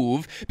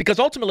move? Because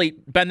ultimately,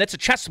 Ben, that's a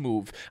chess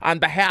move on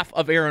behalf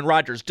of Aaron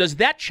Rodgers. Does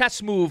that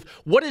chess move,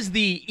 what is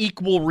the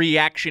equal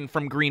reaction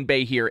from Green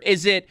Bay here?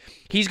 Is it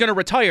he's going to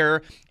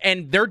retire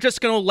and they're just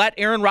going to let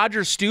Aaron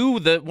Rodgers stew,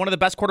 one of the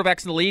best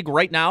quarterbacks in the league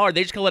right now? Are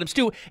they just going to let him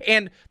stew?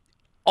 And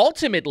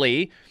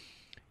ultimately,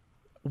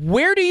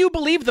 where do you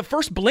believe the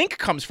first blink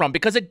comes from?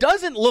 Because it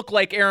doesn't look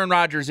like Aaron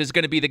Rodgers is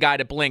going to be the guy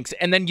that blinks.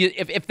 And then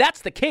if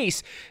that's the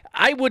case,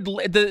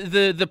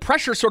 the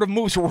pressure sort of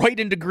moves right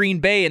into Green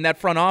Bay in that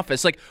front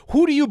office. Like,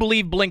 who do you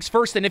believe blinks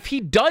first? And if he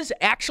does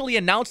actually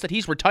announce that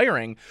he's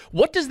retiring,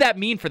 what does that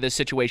mean for this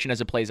situation as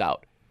it plays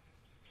out?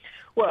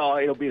 Well,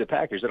 it'll be the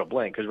Packers that'll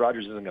blink because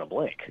Rodgers isn't going to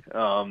blink.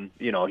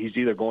 He's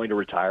either going to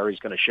retire, or he's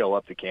going to show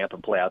up to camp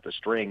and play out the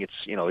string.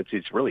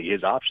 It's really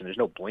his option. There's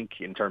no blink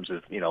in terms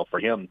of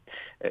for him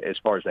as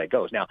far as that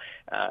goes. Now,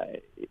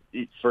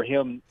 for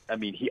him, I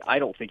mean, I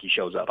don't think he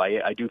shows up.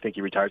 I do think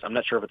he retires. I'm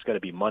not sure if it's going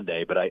to be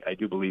Monday, but I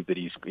do believe that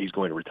he's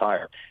going to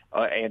retire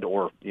and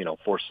or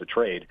force the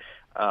trade.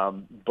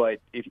 But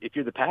if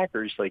you're the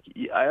Packers,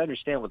 I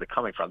understand where they're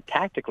coming from.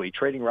 Tactically,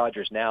 trading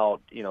Rodgers now,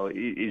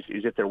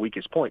 is at their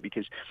weakest point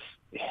because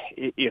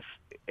if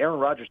Aaron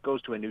Rodgers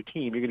goes to a new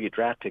team, you're going to get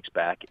draft picks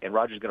back, and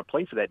Rodgers is going to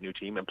play for that new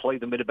team and play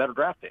them into better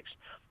draft picks.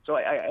 So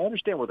I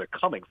understand where they're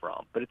coming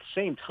from, but at the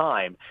same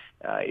time,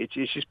 it's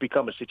just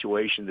become a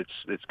situation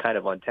that's kind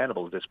of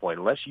untenable at this point.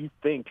 Unless you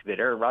think that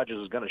Aaron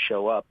Rodgers is going to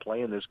show up,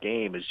 playing this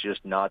game is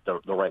just not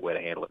the right way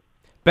to handle it.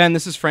 Ben,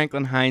 this is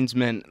Franklin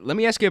Heinzman. Let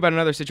me ask you about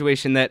another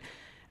situation that,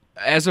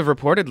 as of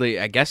reportedly,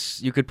 I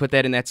guess you could put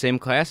that in that same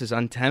class as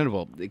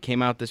untenable. It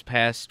came out this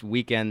past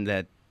weekend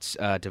that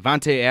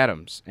Davante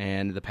Adams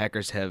and the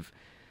Packers have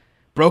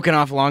broken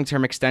off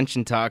long-term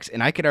extension talks,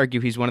 and I could argue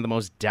he's one of the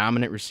most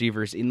dominant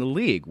receivers in the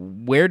league.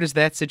 Where does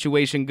that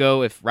situation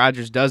go if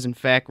Rodgers does, in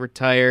fact,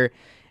 retire?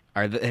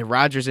 Are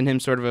Rodgers and him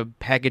sort of a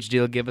package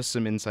deal? Give us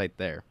some insight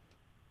there.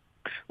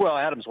 Well,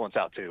 Adams wants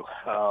out too,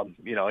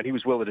 and he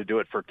was willing to do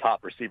it for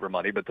top receiver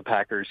money. But the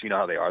Packers, you know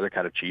how they are; they're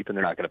kind of cheap, and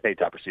they're not going to pay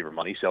top receiver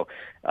money. So,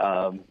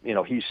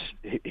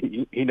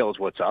 he knows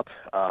what's up,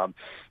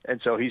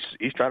 and so he's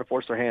trying to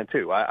force their hand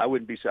too. I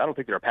don't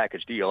think they're a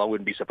package deal. I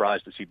wouldn't be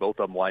surprised to see both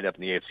of them wind up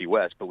in the AFC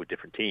West, but with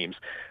different teams.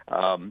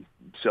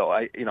 So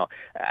I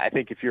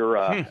think if you're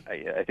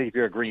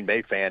a Green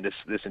Bay fan,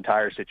 this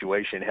entire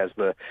situation has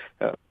the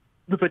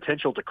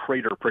potential to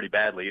crater pretty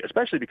badly,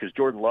 especially because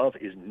Jordan Love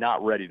is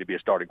not ready to be a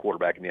starting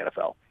quarterback in the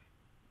NFL.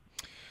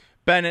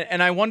 Ben,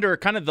 and I wonder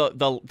kind of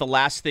the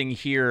last thing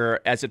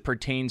here as it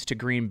pertains to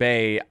Green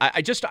Bay.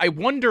 I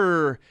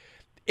wonder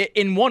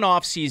in one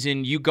off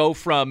season, you go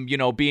from,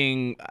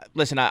 being,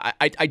 listen,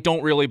 I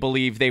don't really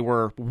believe they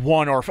were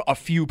one or a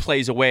few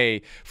plays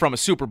away from a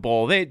Super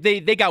Bowl.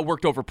 They got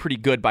worked over pretty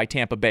good by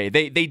Tampa Bay.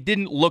 They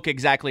didn't look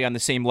exactly on the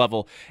same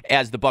level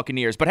as the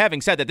Buccaneers. But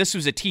having said that, this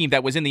was a team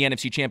that was in the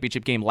NFC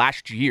Championship game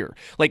last year.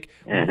 Like,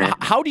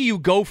 how do you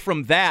go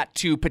from that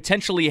to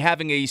potentially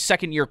having a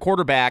second-year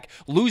quarterback,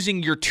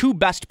 losing your two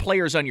best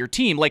players on your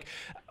team? Like,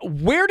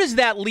 where does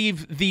that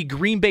leave the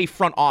Green Bay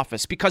front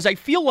office? Because I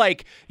feel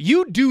like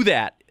you do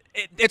that.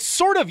 It's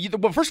sort of,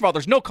 well, first of all,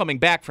 there's no coming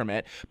back from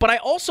it. But I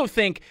also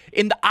think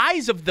in the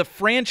eyes of the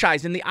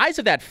franchise, in the eyes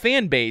of that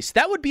fan base,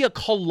 that would be a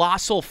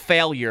colossal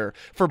failure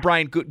for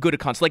Brian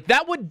Gutekunst. Like,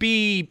 that would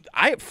be,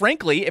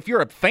 frankly, if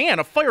you're a fan,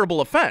 a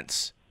fireable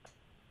offense.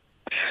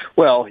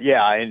 Well,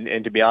 yeah,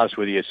 and to be honest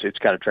with you, it's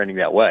kind of trending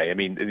that way. I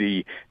mean,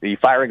 the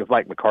firing of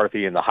Mike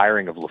McCarthy and the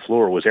hiring of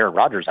LaFleur was Aaron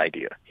Rodgers'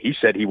 idea. He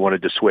said he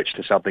wanted to switch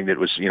to something that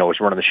was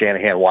running the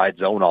Shanahan wide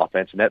zone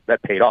offense, and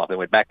that paid off. They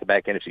went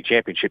back-to-back NFC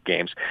Championship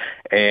games,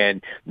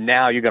 and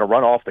now you're going to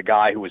run off the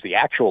guy who was the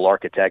actual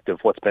architect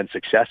of what's been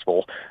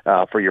successful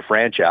for your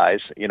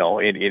franchise.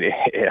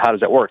 How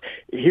does that work?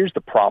 Here's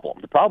the problem.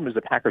 The problem is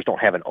the Packers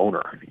don't have an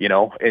owner,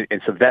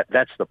 and so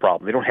that's the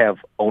problem. They don't have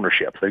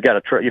ownership. They've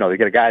got they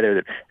got a guy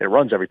there that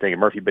runs everything in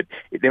Murphy, but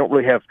they don't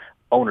really have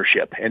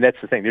ownership, and that's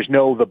the thing. There's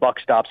no the buck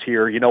stops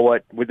here. You know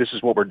what? This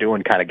is what we're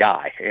doing kind of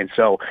guy, and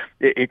so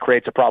it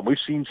creates a problem. We've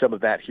seen some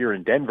of that here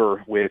in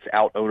Denver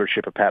without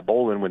ownership of Pat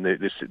Bowlen when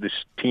this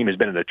team has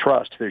been in a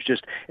trust. There's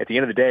just at the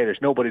end of the day,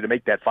 there's nobody to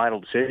make that final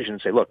decision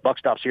and say, look, buck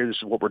stops here. This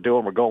is what we're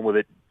doing. We're going with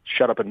it.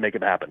 Shut up and make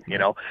it happen.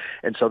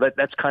 And so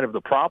that's kind of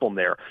the problem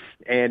there.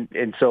 And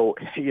so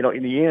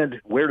in the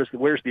end, where's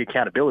the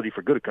accountability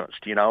for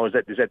Gutekunst?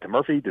 Is that to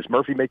Murphy? Does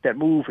Murphy make that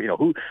move?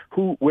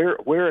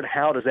 Where and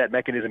how does that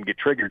mechanism get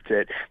triggered?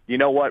 That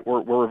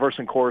we're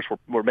reversing course,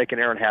 we're making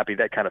Aaron happy,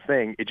 that kind of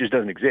thing. It just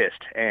doesn't exist,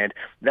 and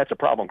that's a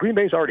problem. Green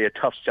Bay is already a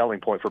tough selling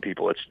point for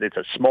people. It's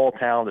a small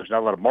town. There's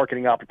not a lot of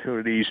marketing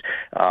opportunities.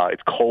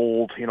 It's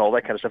cold, all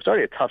that kind of stuff. It's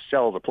already a tough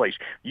sell of the place.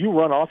 You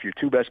run off your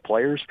two best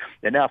players,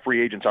 and now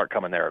free agents aren't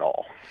coming there at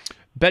all.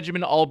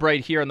 Benjamin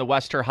Albright here on the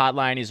Wester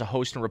Hotline. He's a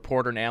host and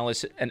reporter and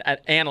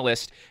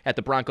analyst at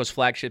the Broncos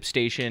flagship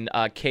station,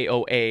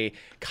 KOA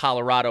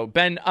Colorado.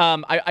 Ben,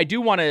 I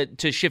do want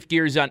to shift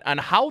gears on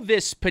how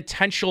this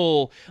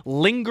potential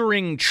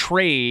lingering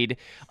trade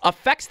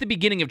affects the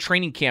beginning of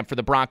training camp for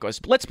the Broncos.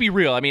 But let's be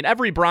real. I mean,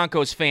 every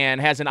Broncos fan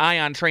has an eye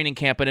on training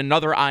camp and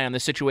another eye on the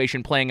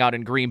situation playing out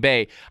in Green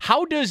Bay.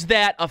 How does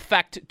that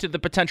affect to the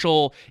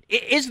potential?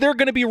 Is there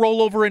going to be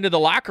rollover into the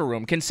locker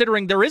room,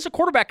 considering there is a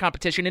quarterback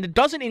competition and it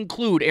doesn't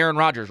include Aaron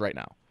Rodgers right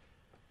now?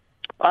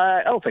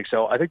 I don't think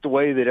so. I think the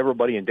way that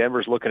everybody in Denver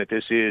is looking at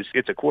this is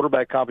it's a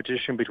quarterback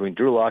competition between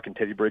Drew Lock and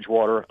Teddy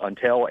Bridgewater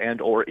until and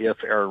or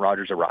if Aaron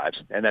Rodgers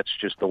arrives. And that's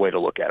just the way to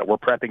look at it. We're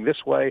prepping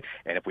this way,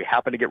 and if we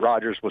happen to get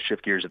Rodgers, we'll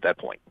shift gears at that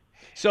point.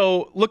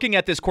 So looking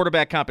at this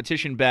quarterback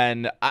competition,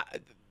 Ben,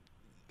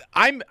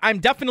 I'm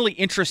definitely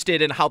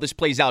interested in how this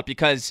plays out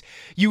because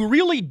you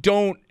really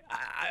don't.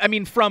 I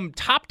mean, from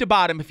top to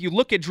bottom, if you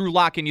look at Drew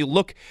Lock and you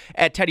look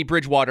at Teddy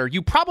Bridgewater,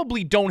 you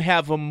probably don't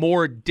have a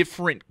more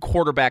different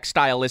quarterback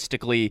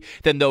stylistically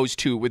than those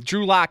two. With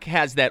Drew Lock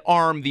has that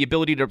arm, the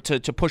ability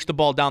to push the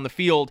ball down the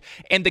field,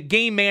 and the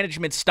game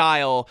management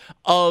style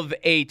of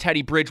a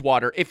Teddy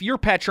Bridgewater. If you're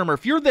Pat Shurmur,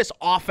 if you're this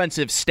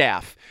offensive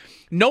staff,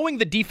 knowing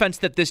the defense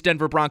that this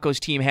Denver Broncos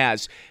team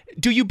has,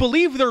 do you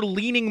believe they're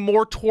leaning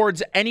more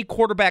towards any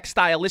quarterback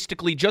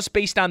stylistically just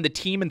based on the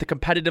team and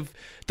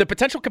the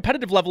potential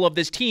competitive level of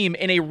this team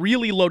in a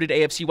really loaded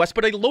AFC West,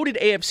 but a loaded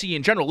AFC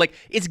in general? Like,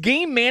 is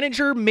game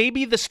manager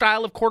maybe the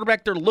style of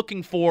quarterback they're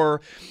looking for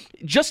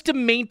just to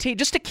maintain,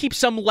 just to keep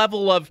some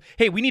level of,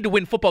 hey, we need to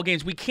win football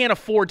games. We can't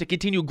afford to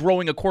continue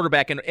growing a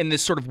quarterback in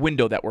this sort of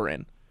window that we're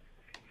in?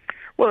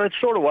 Well, that's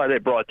sort of why they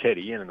brought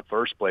Teddy in the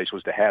first place,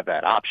 was to have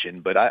that option.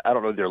 But I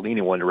don't know if they're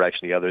leaning one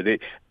direction or the other. The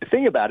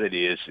thing about it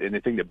is, and the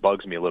thing that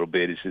bugs me a little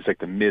bit, is it's like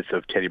the myth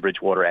of Teddy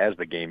Bridgewater as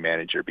the game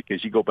manager,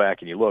 because you go back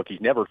and you look,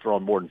 he's never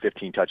thrown more than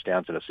 15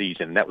 touchdowns in a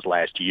season, and that was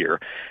last year.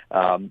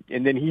 And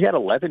then he had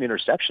 11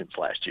 interceptions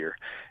last year.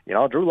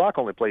 Drew Lock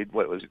only played,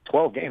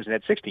 12 games and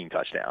had 16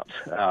 touchdowns.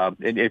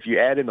 And if you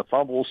add in the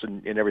fumbles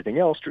and everything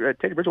else,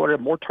 Teddy Bridgewater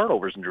had more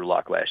turnovers than Drew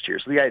Lock last year.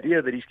 So the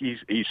idea that he's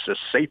a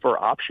safer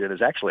option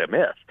is actually a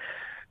myth.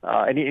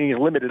 And he's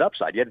limited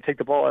upside. You had to take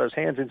the ball out of his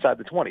hands inside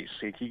the 20s.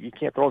 He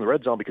can't throw in the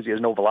red zone because he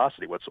has no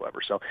velocity whatsoever.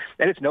 So,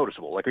 and it's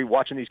noticeable. Like, we're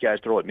watching these guys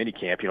throw at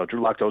minicamp.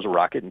 Drew Lock throws a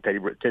rocket, and Teddy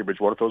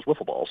Bridgewater throws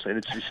wiffle balls, and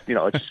it's just,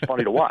 it's just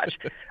funny to watch.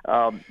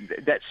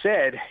 That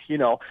said,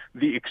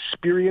 the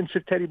experience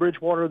of Teddy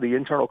Bridgewater, the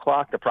internal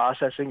clock, the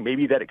processing,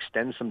 maybe that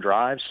extends some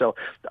drives. So,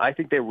 I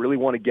think they really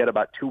want to get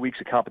about 2 weeks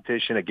of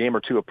competition, a game or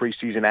two of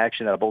preseason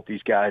action out of both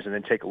these guys, and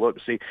then take a look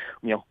to see,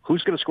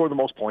 who's going to score the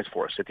most points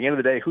for us. At the end of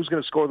the day, who's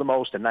going to score the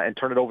most and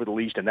turn it over the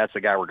least, and that's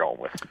the guy we're going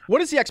with. What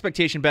is the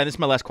expectation, Ben? This is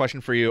my last question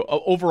for you.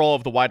 Overall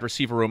of the wide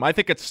receiver room, I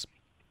think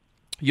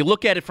you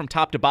look at it from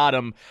top to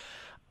bottom,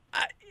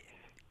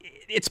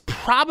 it's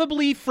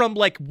probably from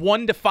like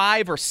 1 to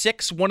 5 or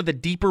 6, one of the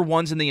deeper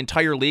ones in the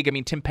entire league. I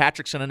mean, Tim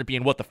Patrick's going to end up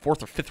being, the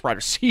 4th or 5th wide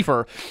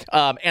receiver,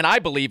 and I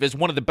believe is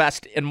one of the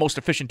best and most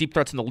efficient deep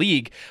threats in the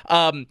league.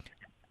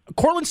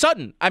 Courtland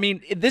Sutton, I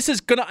mean, this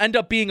is going to end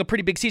up being a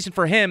pretty big season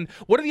for him.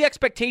 What are the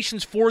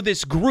expectations for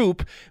this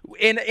group?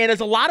 And is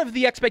a lot of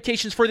the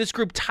expectations for this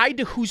group tied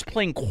to who's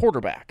playing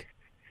quarterback?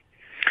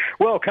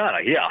 Well, kind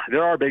of, yeah.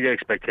 There are big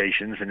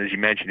expectations, and as you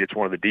mentioned, it's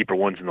one of the deeper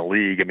ones in the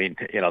league. I mean,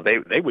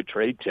 they would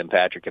trade Tim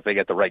Patrick if they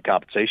get the right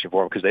compensation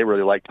for him because they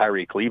really like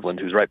Tyree Cleveland,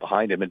 who's right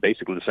behind him and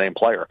basically the same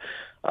player.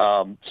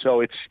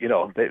 So it's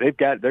they've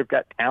got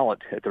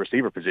talent at the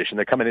receiver position.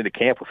 They're coming into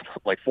camp with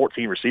like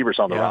 14 receivers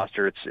on the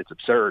roster. It's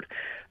absurd.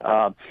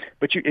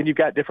 But you've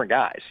got different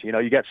guys.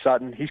 You got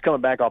Sutton. He's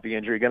coming back off the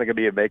injury. Going to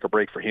be a make or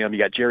break for him. You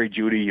got Jerry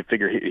Jeudy. You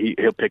figure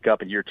he'll pick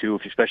up in year 2,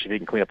 especially if he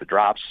can clean up the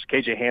drops.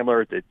 KJ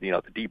Hamler,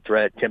 the deep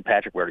threat. Tim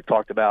Patrick, we already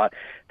talked about.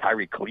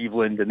 Tyree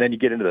Cleveland, and then you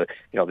get into the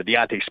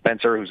Deontay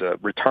Spencer, who's a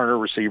returner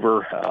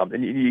receiver,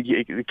 and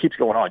it keeps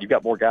going on. You've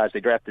got more guys. They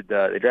drafted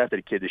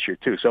a kid this year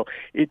too. So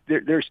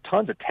there's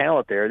tons of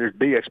talent there. There's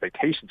big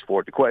expectations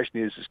for it. The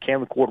question is can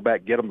the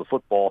quarterback get them the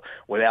football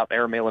without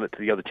airmailing it to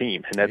the other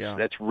team? And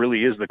that's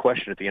really is the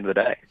question at the end of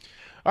the day.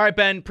 All right,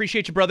 Ben.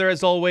 Appreciate you, brother,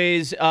 as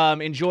always.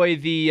 Enjoy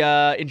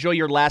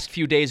your last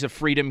few days of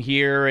freedom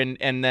here,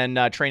 and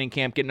then training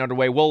camp getting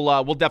underway.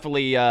 We'll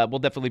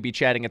definitely be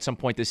chatting at some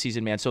point this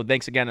season, man. So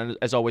thanks again,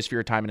 as always, for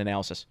your time and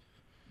analysis.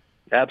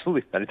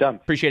 Absolutely. Anytime.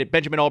 Appreciate it.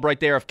 Benjamin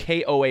Albright there of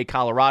KOA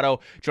Colorado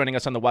joining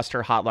us on the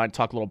Western Hotline.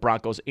 Talk a little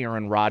Broncos,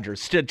 Aaron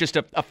Rodgers. Just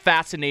a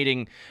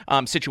fascinating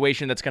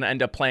situation that's going to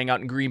end up playing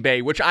out in Green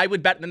Bay, which I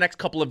would bet in the next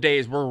couple of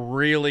days we're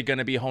really going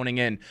to be honing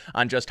in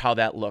on just how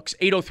that looks.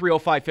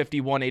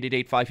 803-0550,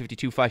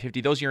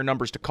 1-888-552-550. Those are your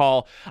numbers to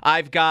call.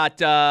 I've got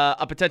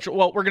a potential –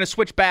 well, we're going to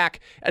switch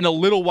back in a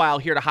little while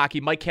here to hockey.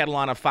 Mike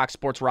Catalana of Fox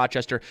Sports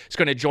Rochester is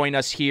going to join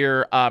us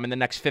here in the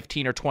next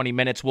 15 or 20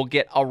 minutes. We'll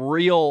get a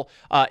real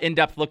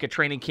in-depth look at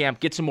training camp,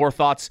 get some more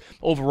thoughts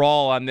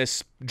overall on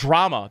this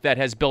drama that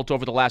has built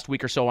over the last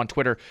week or so on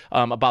Twitter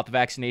about the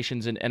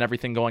vaccinations and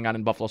everything going on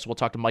in Buffalo. So we'll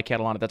talk to Mike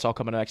Catalana. That's all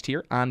coming next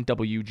here on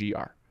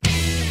WGR.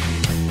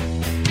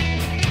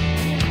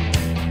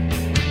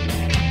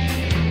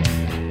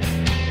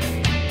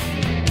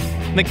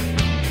 I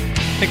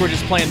think we're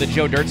just playing the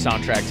Joe Dirt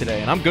soundtrack today,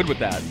 and I'm good with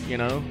that,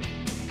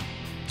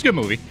 It's a good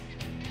movie.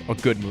 A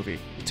good movie.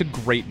 It's a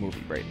great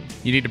movie, Brayden.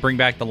 You need to bring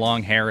back the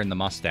long hair and the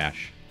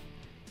mustache.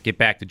 Get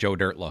back to Joe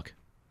Dirt look.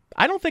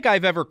 I don't think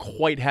I've ever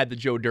quite had the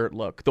Joe Dirt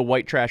look, the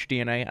white trash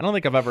DNA. I don't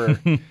think I've ever,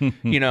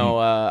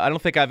 I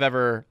don't think I've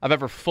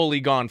ever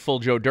fully gone full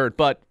Joe Dirt.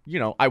 But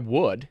I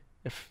would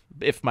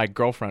if my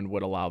girlfriend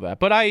would allow that.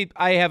 But I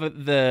have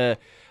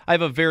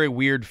a very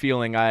weird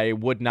feeling I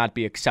would not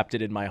be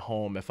accepted in my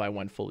home if I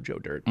went full Joe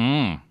Dirt. So,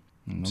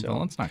 well,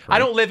 that's not correct. I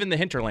don't live in the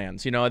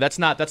hinterlands. That's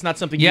not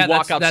something you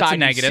walk outside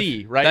and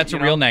see, right? That's a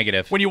real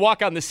negative. When you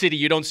walk out in the city,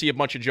 you don't see a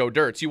bunch of Joe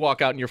Dirts. You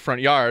walk out in your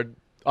front yard.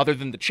 Other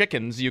than the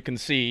chickens, you can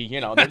see,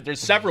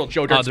 there's several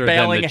Joe Dirts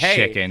baling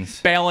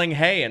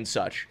hay and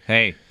such.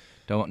 Hey,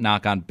 don't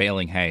knock on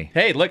baling hay.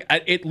 Hey,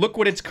 look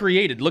what it's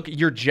created. Look,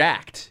 you're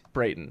jacked,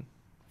 Brayden,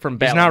 from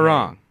baling. He's not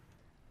wrong.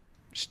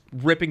 Just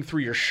ripping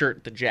through your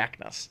shirt, the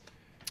jackness.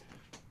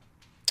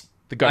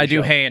 The gun I show.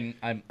 do hay,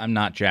 and I'm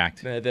not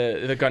jacked.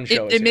 The gun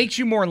show. It makes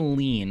you more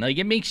lean. Like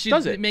it makes you.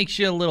 Does it? It makes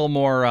you a little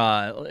more.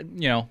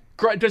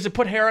 Does it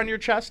put hair on your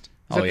chest?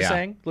 Is that the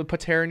saying? It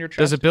puts hair on your chest.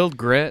 Does it build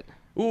grit?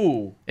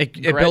 Ooh,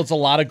 it builds a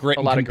lot of grit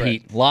and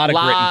compete. A lot of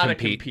grit and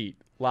compete.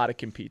 A lot of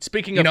compete.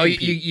 Speaking of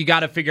compete. You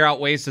got to figure out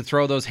ways to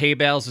throw those hay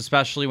bales,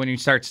 especially when you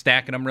start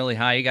stacking them really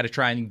high. You got to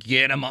try and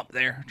get them up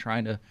there,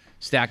 trying to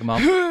stack them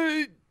up.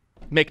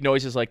 Make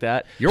noises like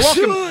that. You're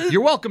welcome.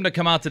 You're welcome to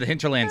come out to the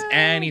hinterlands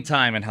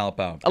anytime and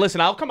help out.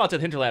 Listen, I'll come out to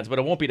the hinterlands, but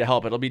it won't be to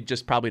help. It'll be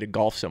just probably to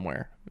golf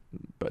somewhere.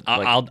 But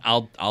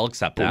I'll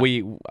accept that.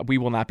 But we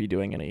will not be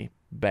doing any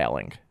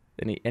baling,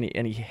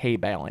 any hay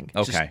baling.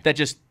 Okay,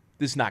 this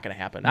is not going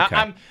to happen.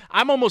 Okay.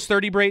 I'm almost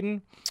 30,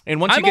 Brayden, and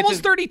once I'm you get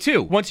almost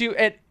 32. Once you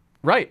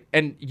right,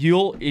 and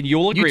you'll agree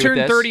with this. You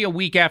turn 30 a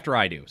week after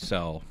I do,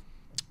 so.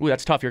 Ooh,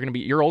 that's tough.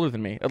 You're older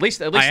than me. At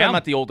least I'm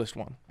not the oldest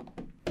one.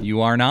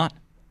 You are not.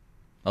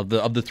 Of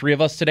the three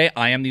of us today,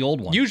 I am the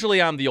old one.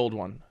 Usually, I'm the old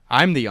one.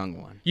 I'm the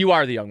young one. You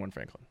are the young one,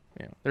 Franklin.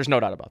 Yeah, there's no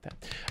doubt about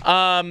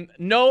that.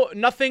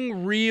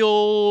 Nothing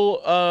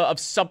real of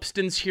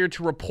substance here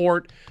to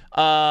report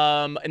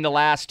in the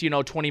last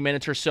 20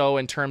 minutes or so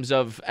in terms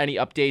of any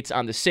updates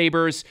on the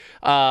Sabres.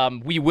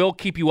 We will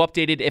keep you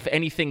updated if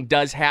anything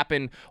does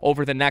happen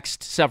over the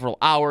next several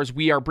hours.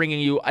 We are bringing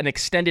you an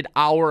extended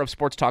hour of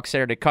Sports Talk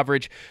Saturday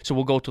coverage, so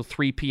we'll go till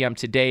 3 p.m.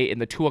 today. In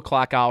the 2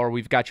 o'clock hour,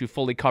 we've got you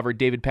fully covered.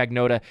 David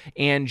Pagnota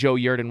and Joe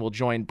Yerdon will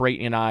join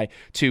Brayton and I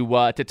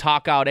to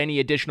talk out any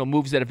additional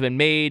moves that have been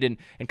made and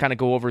kind of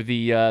go over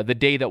the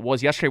day that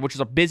was yesterday, which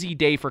was a busy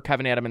day for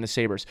Kevin Adam and the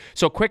Sabres.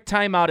 So quick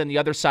timeout, and the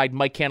other side,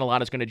 Mike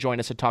Catalana is going to join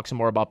us to talk some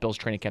more about Bills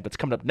training camp. That's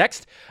coming up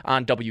next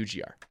on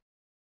WGR.